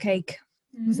lava cake.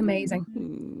 It was amazing.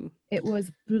 Mm. It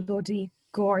was bloody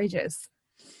gorgeous.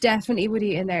 Definitely would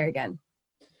eat in there again.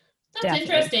 That's Definitely.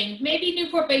 interesting. Maybe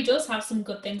Newport Bay does have some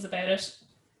good things about it.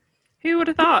 Who would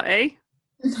have thought, eh?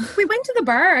 We went to the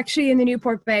bar actually in the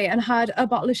Newport Bay and had a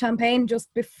bottle of champagne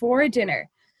just before dinner.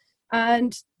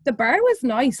 And the bar was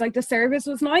nice. The service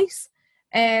was nice.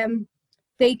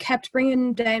 They kept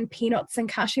bringing down peanuts and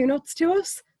cashew nuts to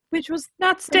us, which was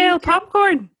Not stale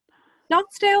popcorn.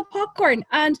 not stale popcorn.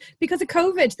 And because of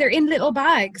COVID, they're in little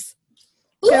bags.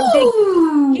 So they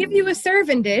Ooh. give you a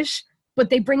serving dish, but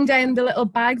they bring down the little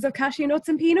bags of cashew nuts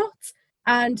and peanuts.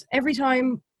 And every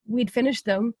time we'd finish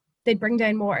them, they'd bring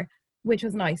down more, which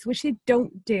was nice, which they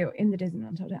don't do in the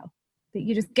Disneyland Hotel. That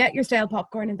you just get your stale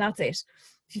popcorn and that's it.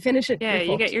 If you finish it, Yeah,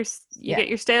 you're you get fucked. your get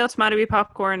your stale tomatoey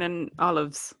popcorn and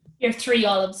olives. Your 3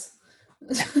 olives.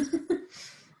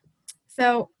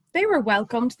 So they were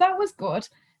welcomed. That was good.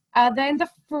 Then the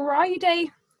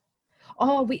Friday,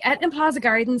 we ate in Plaza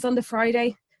Gardens on the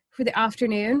Friday for the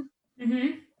afternoon.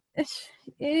 Mm-hmm.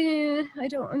 I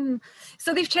don't.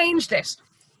 So they've changed it.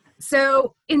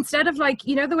 So instead of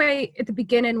the way at the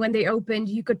beginning when they opened,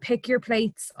 you could pick your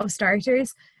plates of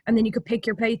starters and then you could pick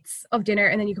your plates of dinner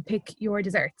and then you could pick your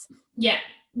desserts. Yeah.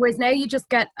 Whereas now you just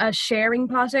get a sharing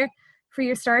platter for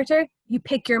your starter. You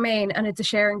pick your main and it's a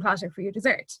sharing platter for your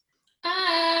dessert.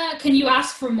 Can you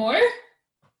ask for more?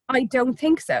 I don't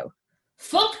think so.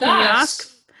 Fuck Can you that.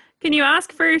 ask? Can you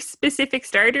ask for specific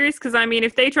starters? Because I mean,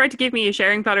 if they tried to give me a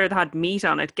sharing platter that had meat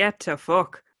on it, get to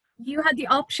fuck. You had the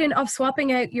option of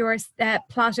swapping out your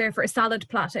platter for a salad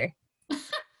platter.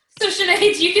 So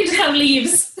Sinead, you can just have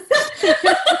leaves.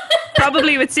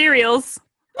 Probably with cereals.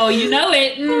 Oh, you know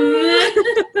it.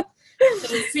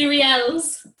 Those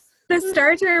cereals. The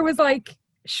starter was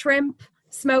shrimp,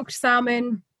 smoked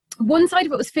salmon, one side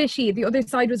of it was fishy, the other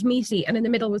side was meaty, and in the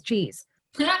middle was cheese.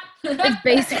 It's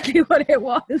basically what it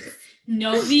was.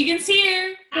 No vegans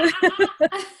here.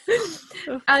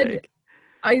 Oh, And sick.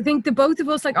 I think the both of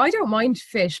us, like, I don't mind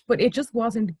fish, but it just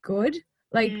wasn't good.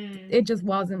 Like, Mm. it just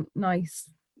wasn't nice.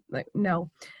 Like, no.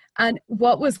 And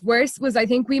what was worse was I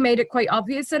think we made it quite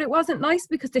obvious that it wasn't nice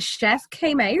because the chef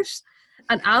came out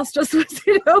and asked us, was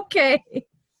it okay?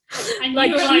 And Like,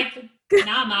 you were she- like,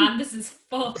 nah, man, this is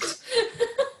fucked.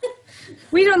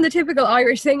 We done the typical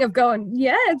Irish thing of going,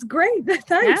 yeah, it's great, Yeah,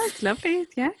 thanks. it's lovely.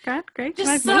 Yeah, great. Just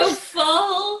Nice so lunch.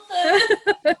 full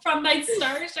from my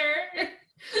starter.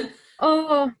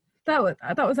 Oh, that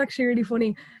was actually really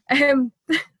funny.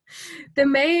 The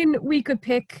main we could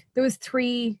pick, there was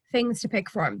 3 things to pick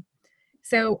from.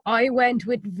 So I went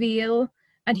with veal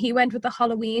and he went with the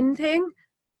Halloween thing,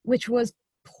 which was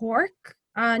pork,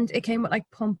 and it came with like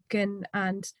pumpkin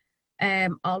and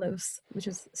olives, which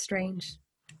is a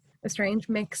strange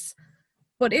mix.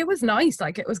 But it was nice,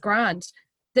 like it was grand.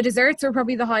 The desserts were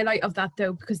probably the highlight of that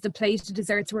though, because the plate of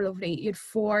desserts were lovely. You had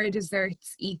 4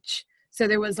 desserts each. So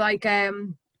there was like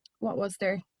what was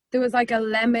there? There was like a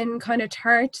lemon kind of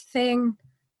tart thing.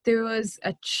 There was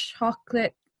a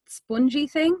chocolate spongy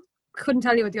thing. Couldn't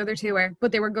tell you what the other 2 were,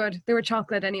 but they were good. They were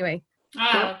chocolate anyway.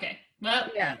 Ah, okay. Well,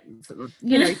 Yeah, so,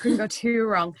 you couldn't go too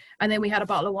wrong. And then we had a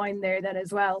bottle of wine there then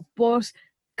as well. But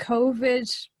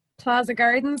COVID Plaza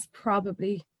Gardens,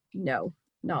 probably no,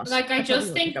 not. like I probably just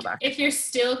wouldn't think go back. if you're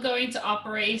still going to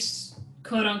operate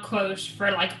quote unquote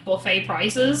for like buffet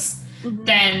prices, Mhm.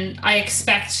 then I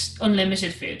expect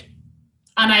unlimited food.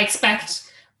 And I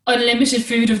expect unlimited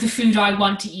food of the food I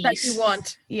want to eat. That you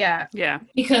want, yeah. Yeah.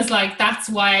 Because like that's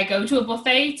why I go to a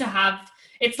buffet, to have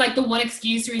it's like the one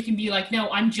excuse where you can be like, no,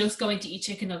 I'm just going to eat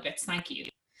chicken nuggets, thank you.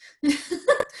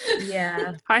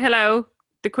 Yeah. Hi, hello.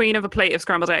 The queen of a plate of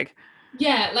scrambled egg.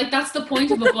 Yeah, like that's the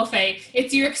point of a buffet.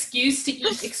 It's your excuse to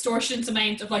eat extortionate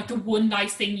amount of like the one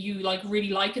nice thing you like really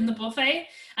like in the buffet,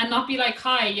 and not be like,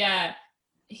 hi, yeah,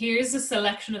 here's a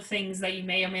selection of things that you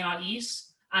may or may not eat,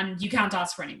 and you can't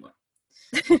ask for any more.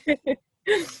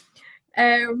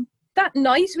 That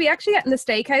night we actually ate in the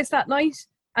steakhouse that night,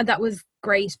 and that was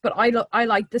great. But I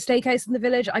liked the steakhouse in the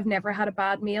village. I've never had a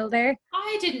bad meal there.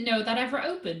 I didn't know that ever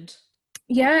opened.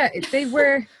 Yeah, they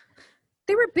were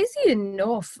busy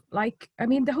enough. Like, I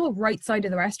mean, the whole right side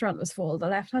of the restaurant was full. The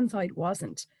left-hand side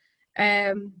wasn't.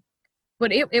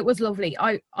 But it was lovely.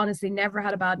 I honestly never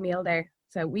had a bad meal there.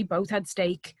 So we both had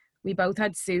steak, we both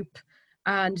had soup,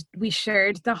 and we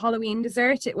shared the Halloween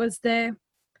dessert.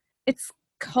 It's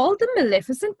called the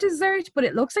Maleficent dessert, but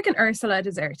it looks like an Ursula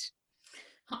dessert.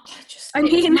 It's I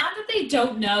mean- mad that they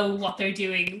don't know what they're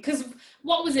doing. Because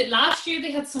what was it last year?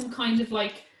 They had some kind of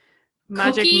like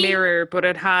Magic cookie? mirror, but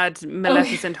it had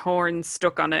Maleficent horns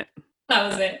stuck on it. That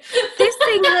was it. This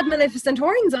thing had Maleficent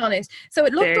horns on it. So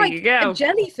it looked There like you go. a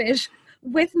jellyfish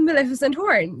with Maleficent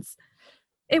horns.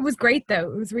 It was great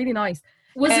though. It was really nice.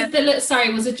 Was it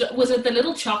the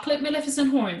little chocolate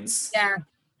Maleficent horns? Yeah.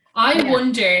 I Yeah.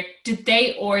 wonder, did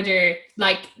they order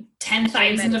like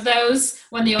 10,000 of those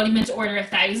when they only meant to order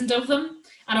 1,000 of them?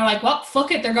 And are like, well,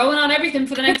 fuck it, they're going on everything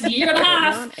for the next year and a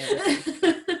half.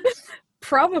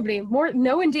 Probably more,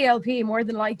 knowing DLP more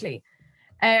than likely.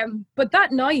 But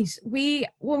that night when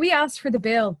we asked for the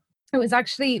bill, it was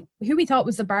actually who we thought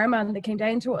was the barman that came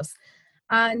down to us,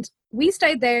 and we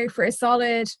stayed there for a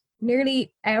solid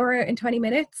nearly hour and 20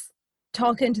 minutes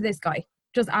talking to this guy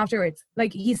just afterwards.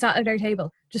 Like, he sat at our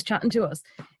table just chatting to us.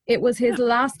 It was his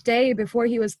last day before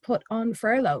he was put on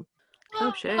furlough.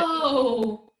 Oh, shit.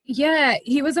 Oh, Yeah,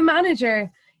 he was a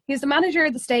manager. He was the manager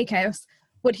of the steakhouse,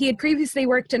 but he had previously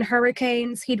worked in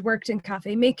Hurricanes. He'd worked in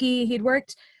Cafe Mickey. He'd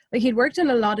worked in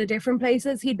a lot of different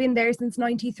places. He'd been there since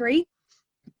 '93,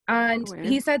 and Oh, wow.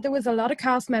 he said there was a lot of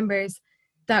cast members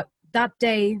that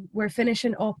day were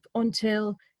finishing up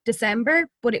until December,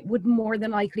 but it would more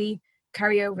than likely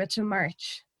carry over to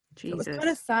March. So it was kind of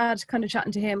Jesus. sad, kind of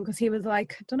chatting to him, because he was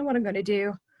like, "I don't know what I'm going to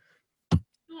do."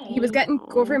 He was getting Oh.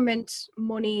 government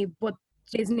money, but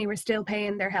Disney were still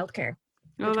paying their healthcare.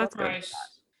 Oh, that's good. right.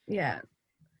 Yeah.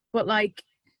 But like,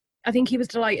 I think he was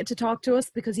delighted to talk to us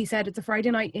because he said it's a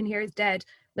Friday night in here is dead.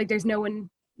 Like, there's no one,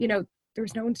 there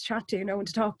was no one to chat to, no one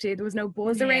to talk to. There was no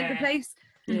buzz around the Yeah. place.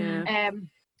 Yeah.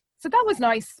 So that was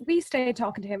nice. We stayed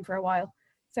talking to him for a while.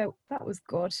 So that was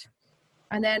good.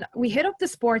 And then we hit up the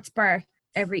sports bar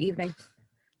every evening.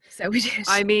 So we did.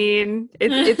 I mean,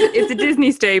 it's a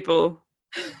Disney staple.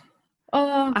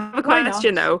 Oh, I have a why not?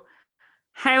 question though.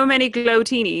 How many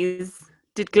Glowtinis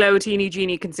did Glowtini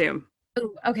Genie consume?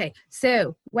 Oh, okay.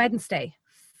 So Wednesday,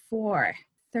 4.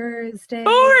 Thursday.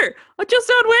 4. Oh, just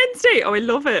on Wednesday. Oh, I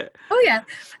love it. Oh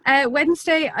yeah.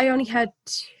 Wednesday I only had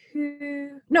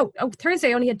 2. No, Thursday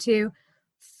I only had 2.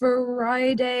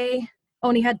 Friday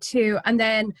only had 2, and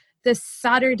then the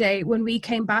Saturday when we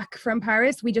came back from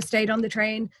Paris, we just stayed on the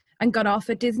train and got off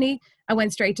at Disney and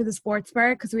went straight to the sports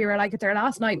bar because we were like, it's our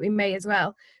last night, we may as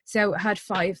well. So had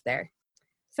 5 there.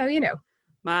 So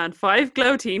Man, 5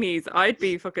 glow-teenies. I'd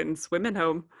be fucking swimming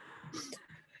home.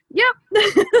 Yep.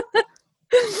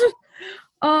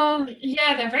 Oh,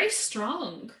 Yeah, they're very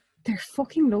strong. they're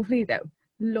fucking lovely though.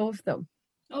 Love them.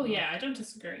 Oh yeah, I don't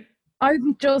disagree.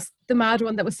 I'm just the mad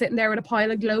one that was sitting there with a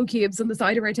pile of glow cubes on the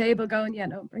side of our table going, yeah,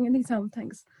 no, bringing these home,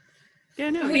 thanks.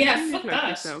 Yeah, no. Oh, yeah, you fuck look like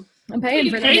that. so. I'm paying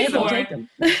you for them. pay maybe I'll for? take them.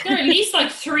 They're at least like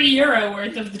 €3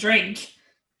 worth of the drink.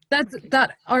 That's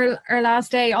our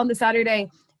last day on the Saturday.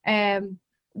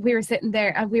 We were sitting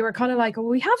there and we were kind of like, oh,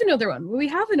 we have another one. We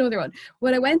have another one.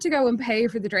 When I went to go and pay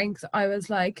for the drinks, I was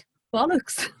like,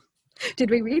 bollocks.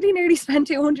 Did we really nearly spend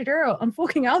 €200 on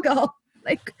fucking alcohol?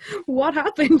 Like, what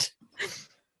happened?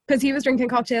 Because he was drinking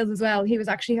cocktails as well. He was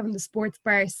actually having the sports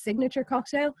bar signature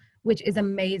cocktail, which is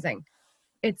amazing.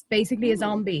 It's basically a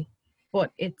zombie,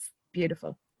 but it's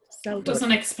beautiful. So good.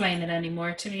 Doesn't explain it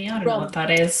anymore to me. I don't know Rum. what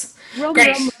that is. Rum,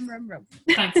 Great. rum.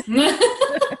 Thanks.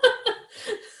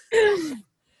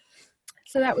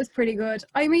 So that was pretty good.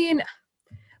 I mean,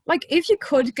 like, if you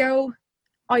could go,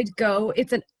 I'd go.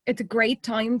 It's a great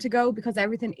time to go because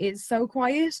everything is so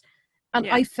quiet. And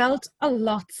Yeah. I felt a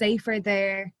lot safer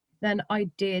there than I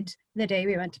did the day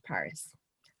we went to Paris.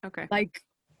 Okay. Like,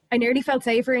 I nearly felt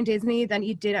safer in Disney than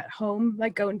you did at home,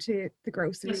 like going to the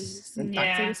groceries and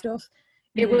that sort Yeah. of stuff.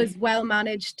 It was well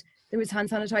managed. There was hand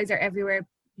sanitizer everywhere.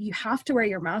 You have to wear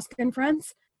your mask in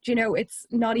France. Do you know, it's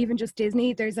not even just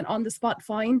Disney. There's an on-the-spot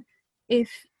fine if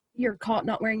you're caught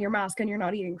not wearing your mask and you're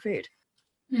not eating food.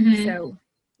 Mhm. So,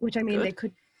 which I mean, Good. they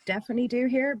could definitely do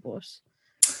here, but,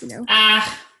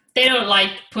 They don't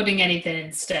like putting anything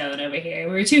in stone over here.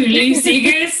 We're too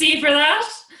loosey-goosey for that.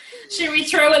 Should we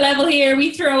throw a level here?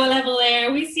 We throw a level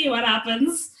there. We see what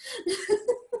happens.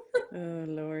 Oh,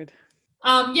 Lord.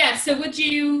 Yeah, so would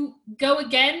you go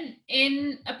again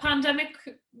in a pandemic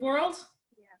world?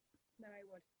 No, I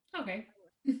would. Okay.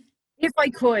 If I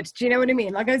could, do you know what I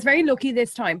mean? Like, I was very lucky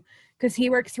this time because he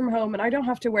works from home and I don't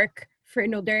have to work for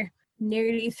another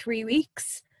nearly 3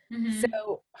 weeks. Mhm.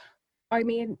 So, I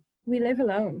mean, we live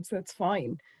alone, so it's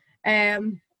fine.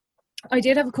 I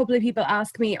did have a couple of people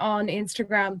ask me on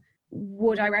Instagram,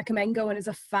 would I recommend going as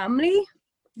a family?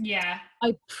 Yeah.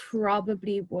 I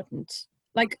probably wouldn't.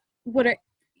 Like,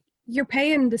 you're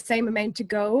paying the same amount to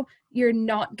go. You're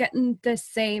not getting the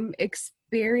same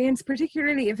experience,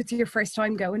 particularly if it's your first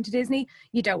time going to Disney.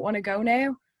 You don't want to go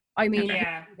now. I mean,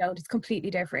 Yeah. you don't, it's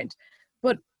completely different.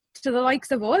 But to the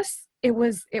likes of us, it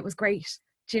was great.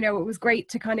 Do you know, it was great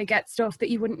to kind of get stuff that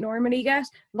you wouldn't normally get,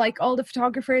 like all the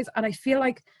photographers. And I feel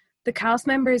like the cast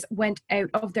members went out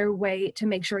of their way to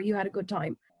make sure you had a good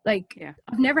time. Like, Yeah.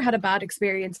 I've never had a bad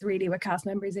experience really with cast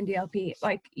members in DLP.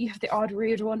 Like, you have the odd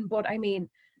rude one, but I mean,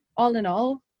 all in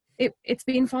all, it's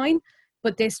been fine.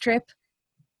 But this trip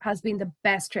has been the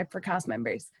best trip for cast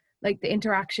members. Like, the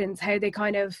interactions, how they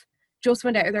kind of just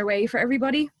went out of their way for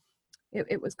everybody.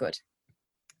 It was good.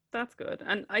 That's good.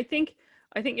 And I think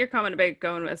your comment about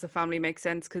going as a family makes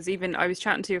sense because even I was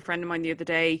chatting to a friend of mine the other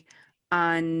day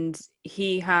and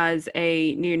he has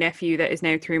a new nephew that is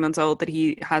now 3 months old that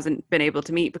he hasn't been able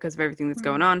to meet because of everything that's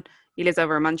going on. He lives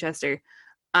over in Manchester.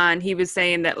 And he was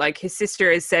saying that, like, his sister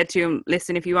has said to him,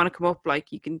 listen, if you want to come up,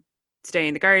 like, you can stay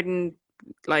in the garden,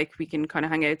 like, we can kind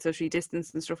of hang out socially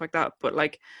distanced and stuff like that. But,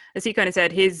 like, as he kind of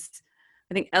said, his,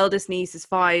 I think, eldest niece is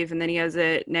 5 and then he has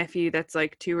a nephew that's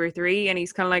like 2 or 3 and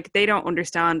he's kind of like, they don't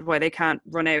understand why they can't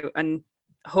run out and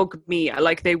hug me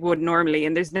like they would normally.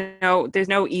 And there's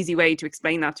no easy way to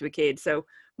explain that to a kid. So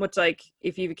much like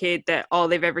if you have a kid that all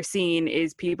they've ever seen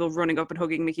is people running up and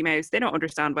hugging Mickey Mouse, they don't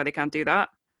understand why they can't do that.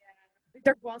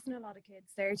 There wasn't a lot of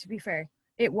kids there, to be fair.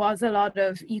 It was a lot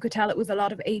of, you could tell it was a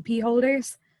lot of AP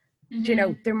holders. Mhm. You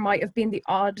know, there might have been the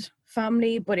odd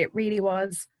family, but it really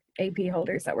was AP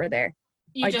holders that were there.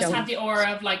 You I just don't- had the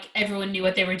aura of like everyone knew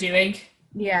what they were doing.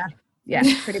 Yeah,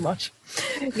 pretty much.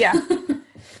 Yeah.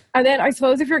 And then I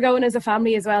suppose if you're going as a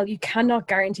family as well, you cannot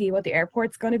guarantee what the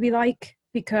airport's going to be like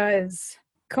because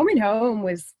coming home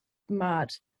was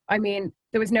mad. I mean,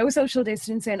 there was no social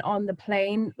distancing on the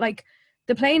plane. Like,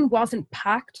 the plane wasn't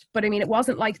packed, but I mean, it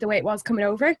wasn't like the way it was coming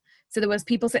over. So there was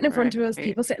people sitting in front of us, Right.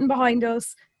 people sitting behind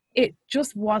us. It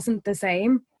just wasn't the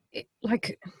same.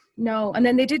 No. And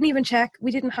then they didn't even check.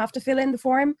 We didn't have to fill in the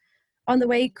form on the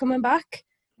way coming back.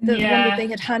 The one that they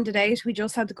had handed out, we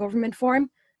just had the government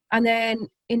form. And then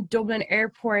in Dublin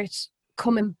Airport,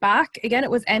 coming back, again,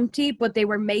 it was empty, but they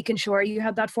were making sure you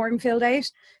had that form filled out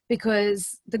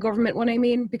because the government one, I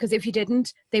mean, because if you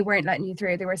didn't, they weren't letting you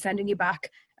through. They were sending you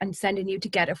back and sending you to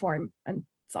get a form and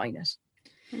sign it.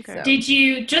 Okay. So- Did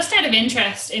you, just out of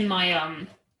interest in my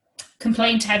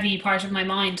complaint heavy part of my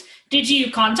mind, did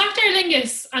you contact Aer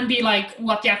Lingus and be like,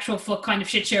 what the actual fuck kind of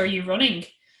shit show are you running?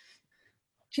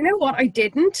 Do you know what? I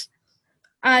didn't.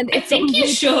 And I it's think something you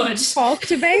we should.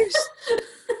 talked about.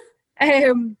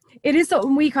 It is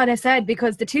something we kind of said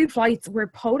because the two flights were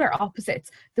polar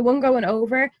opposites. The one going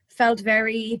over felt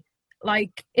very,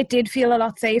 like, it did feel a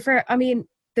lot safer. I mean,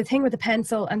 the thing with the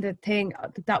pencil and the thing,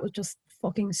 that was just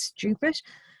fucking stupid.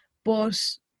 But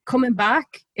coming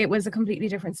back, it was a completely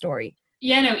different story.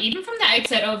 Yeah, no, even from the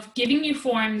outset of giving you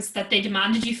forms that they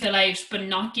demanded you fill out, but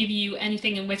not give you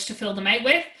anything in which to fill them out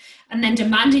with, and then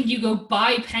demanding you go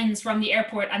buy pens from the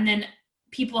airport, and then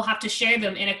people have to share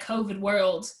them in a COVID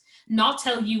world, not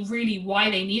tell you really why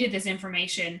they needed this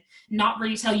information, not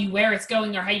really tell you where it's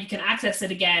going or how you can access it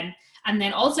again, and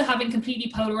then also having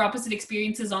completely polar opposite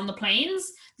experiences on the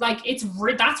planes, like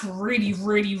that's really,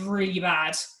 really, really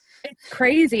bad. It's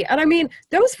crazy. And I mean,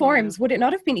 those forms, would it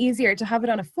not have been easier to have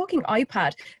it on a fucking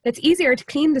iPad that's easier to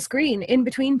clean the screen in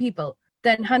between people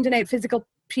than handing out physical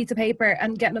sheets of paper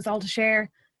and getting us all to share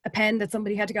a pen that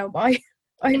somebody had to go and buy?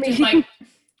 I It's mean, like,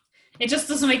 it just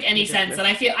doesn't make any Ridiculous. sense. And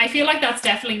I feel like that's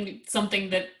definitely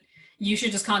something that you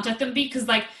should just contact them, because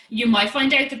like you might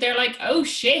find out that they're like, oh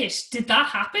shit, did that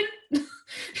happen?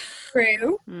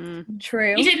 true, Mm.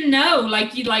 true. You didn't know,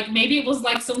 like you like maybe it was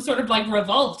like some sort of like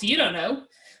revolt, you don't know.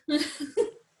 We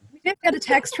did get a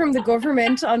text from the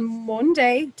government on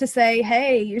Monday to say,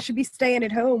 hey, you should be staying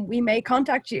at home. We may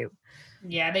contact you.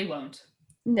 Yeah, they won't.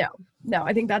 No,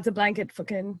 I think that's a blanket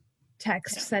fucking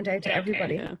text Yeah, sent out to okay,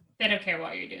 everybody. Yeah. They don't care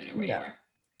what you're doing or where you No. are.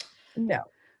 No.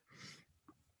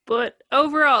 But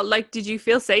overall, like, did you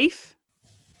feel safe?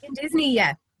 In Disney,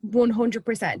 yeah,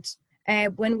 100%.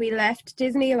 When we left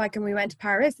Disney, like, and we went to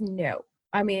Paris, no.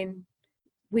 I mean,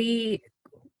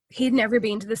 he'd never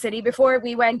been to the city before.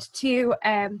 We went to,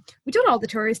 we done all the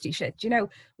touristy shit, you know.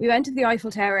 We went to the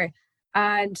Eiffel Tower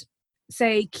and,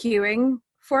 say, queuing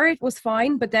for it was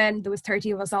fine, but then there was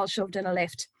 30 of us all shoved in a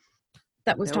lift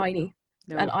that was Nope. tiny.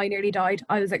 No, And I nearly died.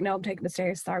 I was like, no, I'm taking the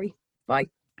stairs, sorry, bye.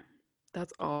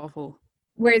 that's awful.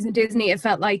 Whereas in Disney, it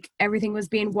felt like everything was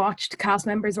being watched. Cast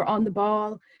members were on the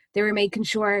ball. They were making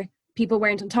sure people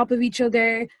weren't on top of each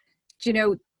other. You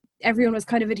know, everyone was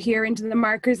kind of adhering to the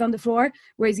markers on the floor.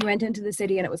 Whereas you went into the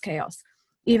city and it was chaos.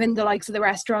 Even the likes of the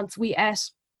restaurants, we ate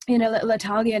in a little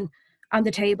Italian and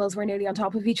the tables were nearly on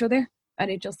top of each other. And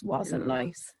it just wasn't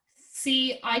nice.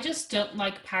 See, I just don't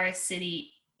like Paris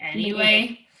City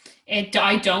anyway.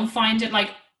 I don't find it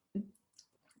like,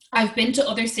 I've been to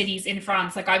other cities in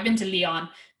France. Like I've been to Lyon,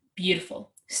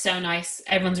 beautiful, so nice.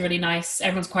 Everyone's really nice.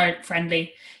 Everyone's quite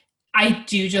friendly. I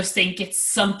do just think it's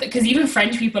something, because even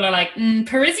French people are like,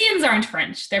 Parisians aren't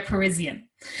French, they're Parisian.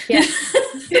 Yeah.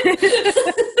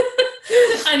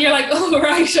 And you're like, oh,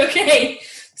 right, okay.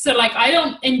 So like, I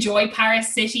don't enjoy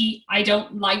Paris City. I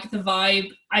don't like the vibe.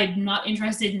 I'm not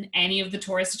interested in any of the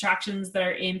tourist attractions that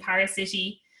are in Paris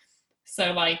City.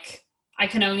 So like, I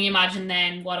can only imagine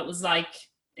then what it was like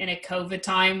in a COVID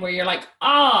time where you're like,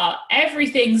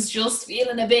 everything's just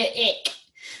feeling a bit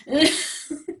ick.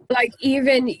 Like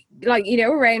even like, you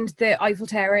know, around the Eiffel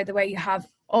Tower, the way you have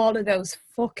all of those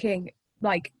fucking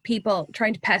like people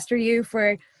trying to pester you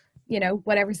for, you know,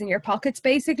 whatever's in your pockets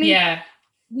basically. Yeah.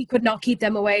 We could not keep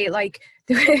them away. Like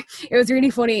it was really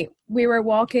funny. We were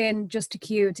walking just to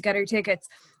queue to get our tickets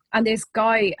and this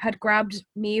guy had grabbed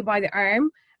me by the arm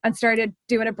and started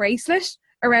doing a bracelet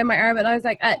around my arm and I was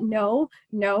like, no,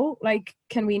 like,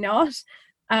 can we not?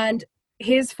 And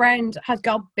his friend had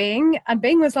got Bing and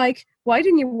Bing was like, why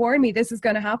didn't you warn me this is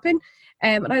going to happen?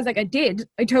 And I was like,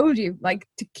 I told you, like,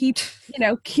 to keep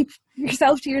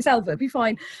yourself to yourself, it'll be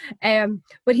fine.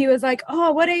 But he was like,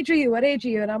 oh, what age are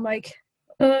you? And I'm like,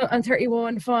 I'm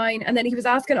 31, fine. And then he was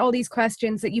asking all these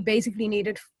questions that you basically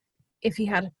needed if he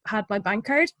had my bank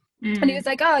card. And he was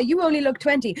like, you only look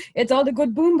 20. It's all the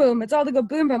good boom boom.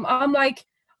 I'm like,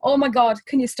 oh my God,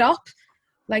 can you stop?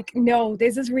 Like, no,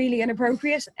 this is really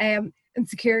inappropriate. And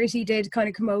security did kind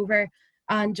of come over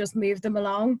and just move them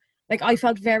along. Like, I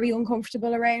felt very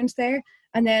uncomfortable around there.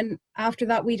 And then after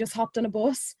that, we just hopped on a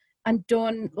bus and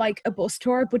done like a bus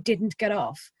tour, but didn't get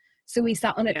off. So we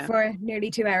sat on it for nearly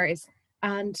 2 hours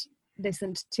and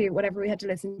listened to whatever we had to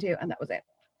listen to. And that was it.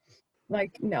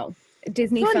 Like, no,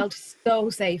 Disney felt so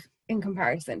safe in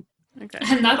comparison. Okay.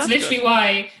 And that's good. literally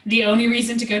why the only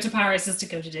reason to go to Paris is to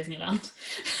go to Disneyland.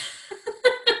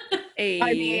 Hey.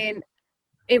 I mean,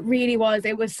 It really was.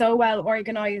 It was so well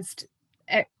organized.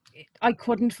 I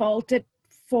couldn't fault it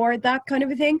for that kind of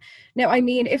a thing. Now, I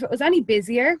mean, if it was any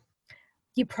busier,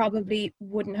 you probably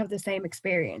wouldn't have the same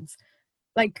experience.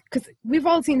 Like, because we've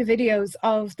all seen the videos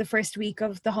of the first week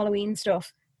of the Halloween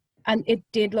stuff, and it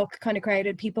did look kind of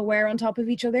crowded. People were on top of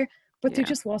each other, but there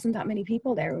just wasn't that many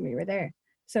people there when we were there.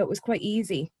 So it was quite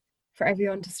easy for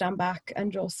everyone to stand back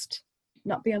and just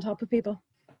not be on top of people.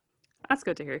 That's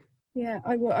good to hear. Yeah,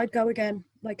 I'd go again.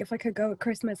 Like, if I could go at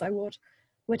Christmas, I would,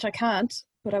 which I can't,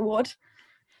 but I would.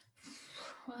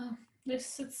 Well,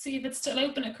 let's see if it's still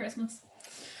open at Christmas.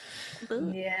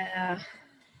 Yeah.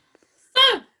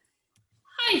 So,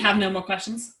 I have no more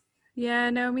questions. Yeah,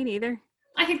 no, me neither.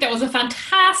 I think that was a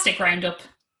fantastic roundup.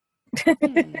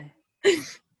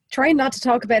 Trying not to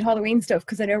talk about Halloween stuff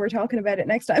because I know we're talking about it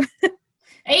next time.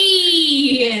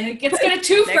 Hey, let's get a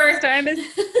twofer. Next time is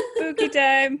spooky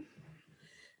time.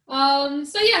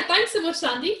 So yeah, thanks so much,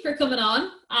 Sandy, for coming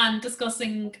on and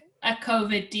discussing a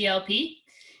COVID DLP.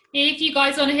 If you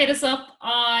guys want to hit us up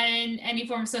on any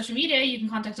form of social media, you can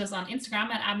contact us on Instagram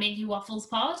at Mickey Waffles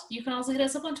Pod. You can also hit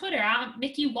us up on Twitter at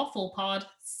Mickey Waffle Pod.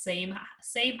 Same at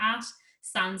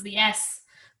sans the S.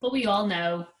 But we all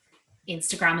know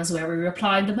Instagram is where we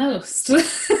reply the most.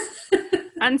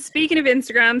 And speaking of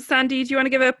Instagram, Sandy, do you want to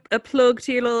give a plug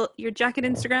to your jacket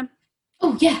Instagram?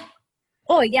 Oh yeah.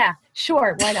 Oh yeah,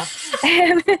 sure, why not?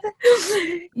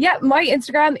 Yeah, my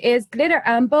Instagram is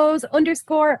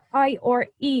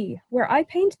glitterandbows_IRE, where I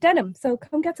paint denim. So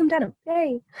come get some denim.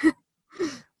 Yay.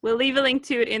 We'll leave a link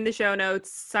to it in the show notes.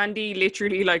 Sandy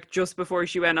literally, like, just before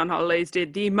she went on holidays,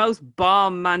 did the most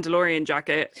bomb Mandalorian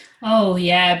jacket. Oh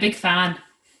yeah, big fan.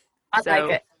 I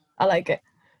like it.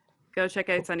 Go check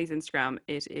out Sandy's Instagram.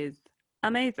 It is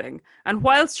amazing. And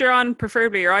whilst you're on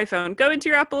preferably your iPhone, go into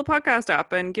your Apple Podcast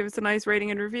app and give us a nice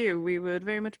rating and review. We would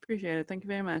very much appreciate it. Thank you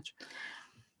very much.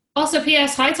 Also,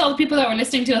 P.S. Hi to all the people that were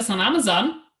listening to us on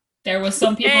Amazon. There was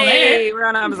some people Hey, there. we're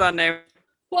on Amazon now.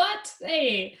 What?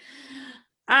 Hey.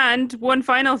 And one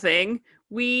final thing,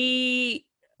 we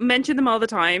mention them all the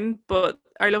time, but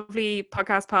our lovely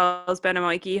podcast pals, Ben and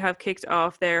Mikey, have kicked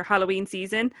off their Halloween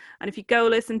season. And if you go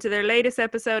listen to their latest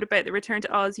episode about the return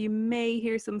to Oz, you may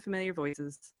hear some familiar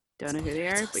voices. Don't know who they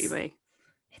are, but you may.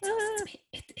 It's us.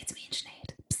 It's me and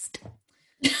Sinead. Psst.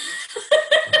 In case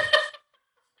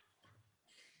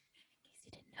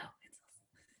you didn't know,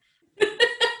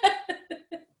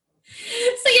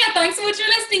 So yeah, thanks so much for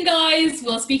listening, guys.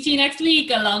 We'll speak to you next week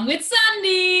along with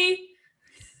Sandy.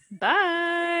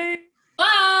 Bye.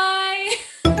 Bye.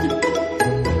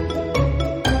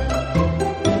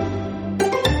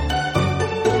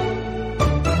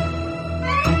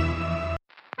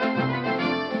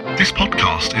 This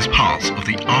podcast is part of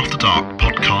the After Dark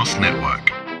Podcast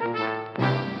Network.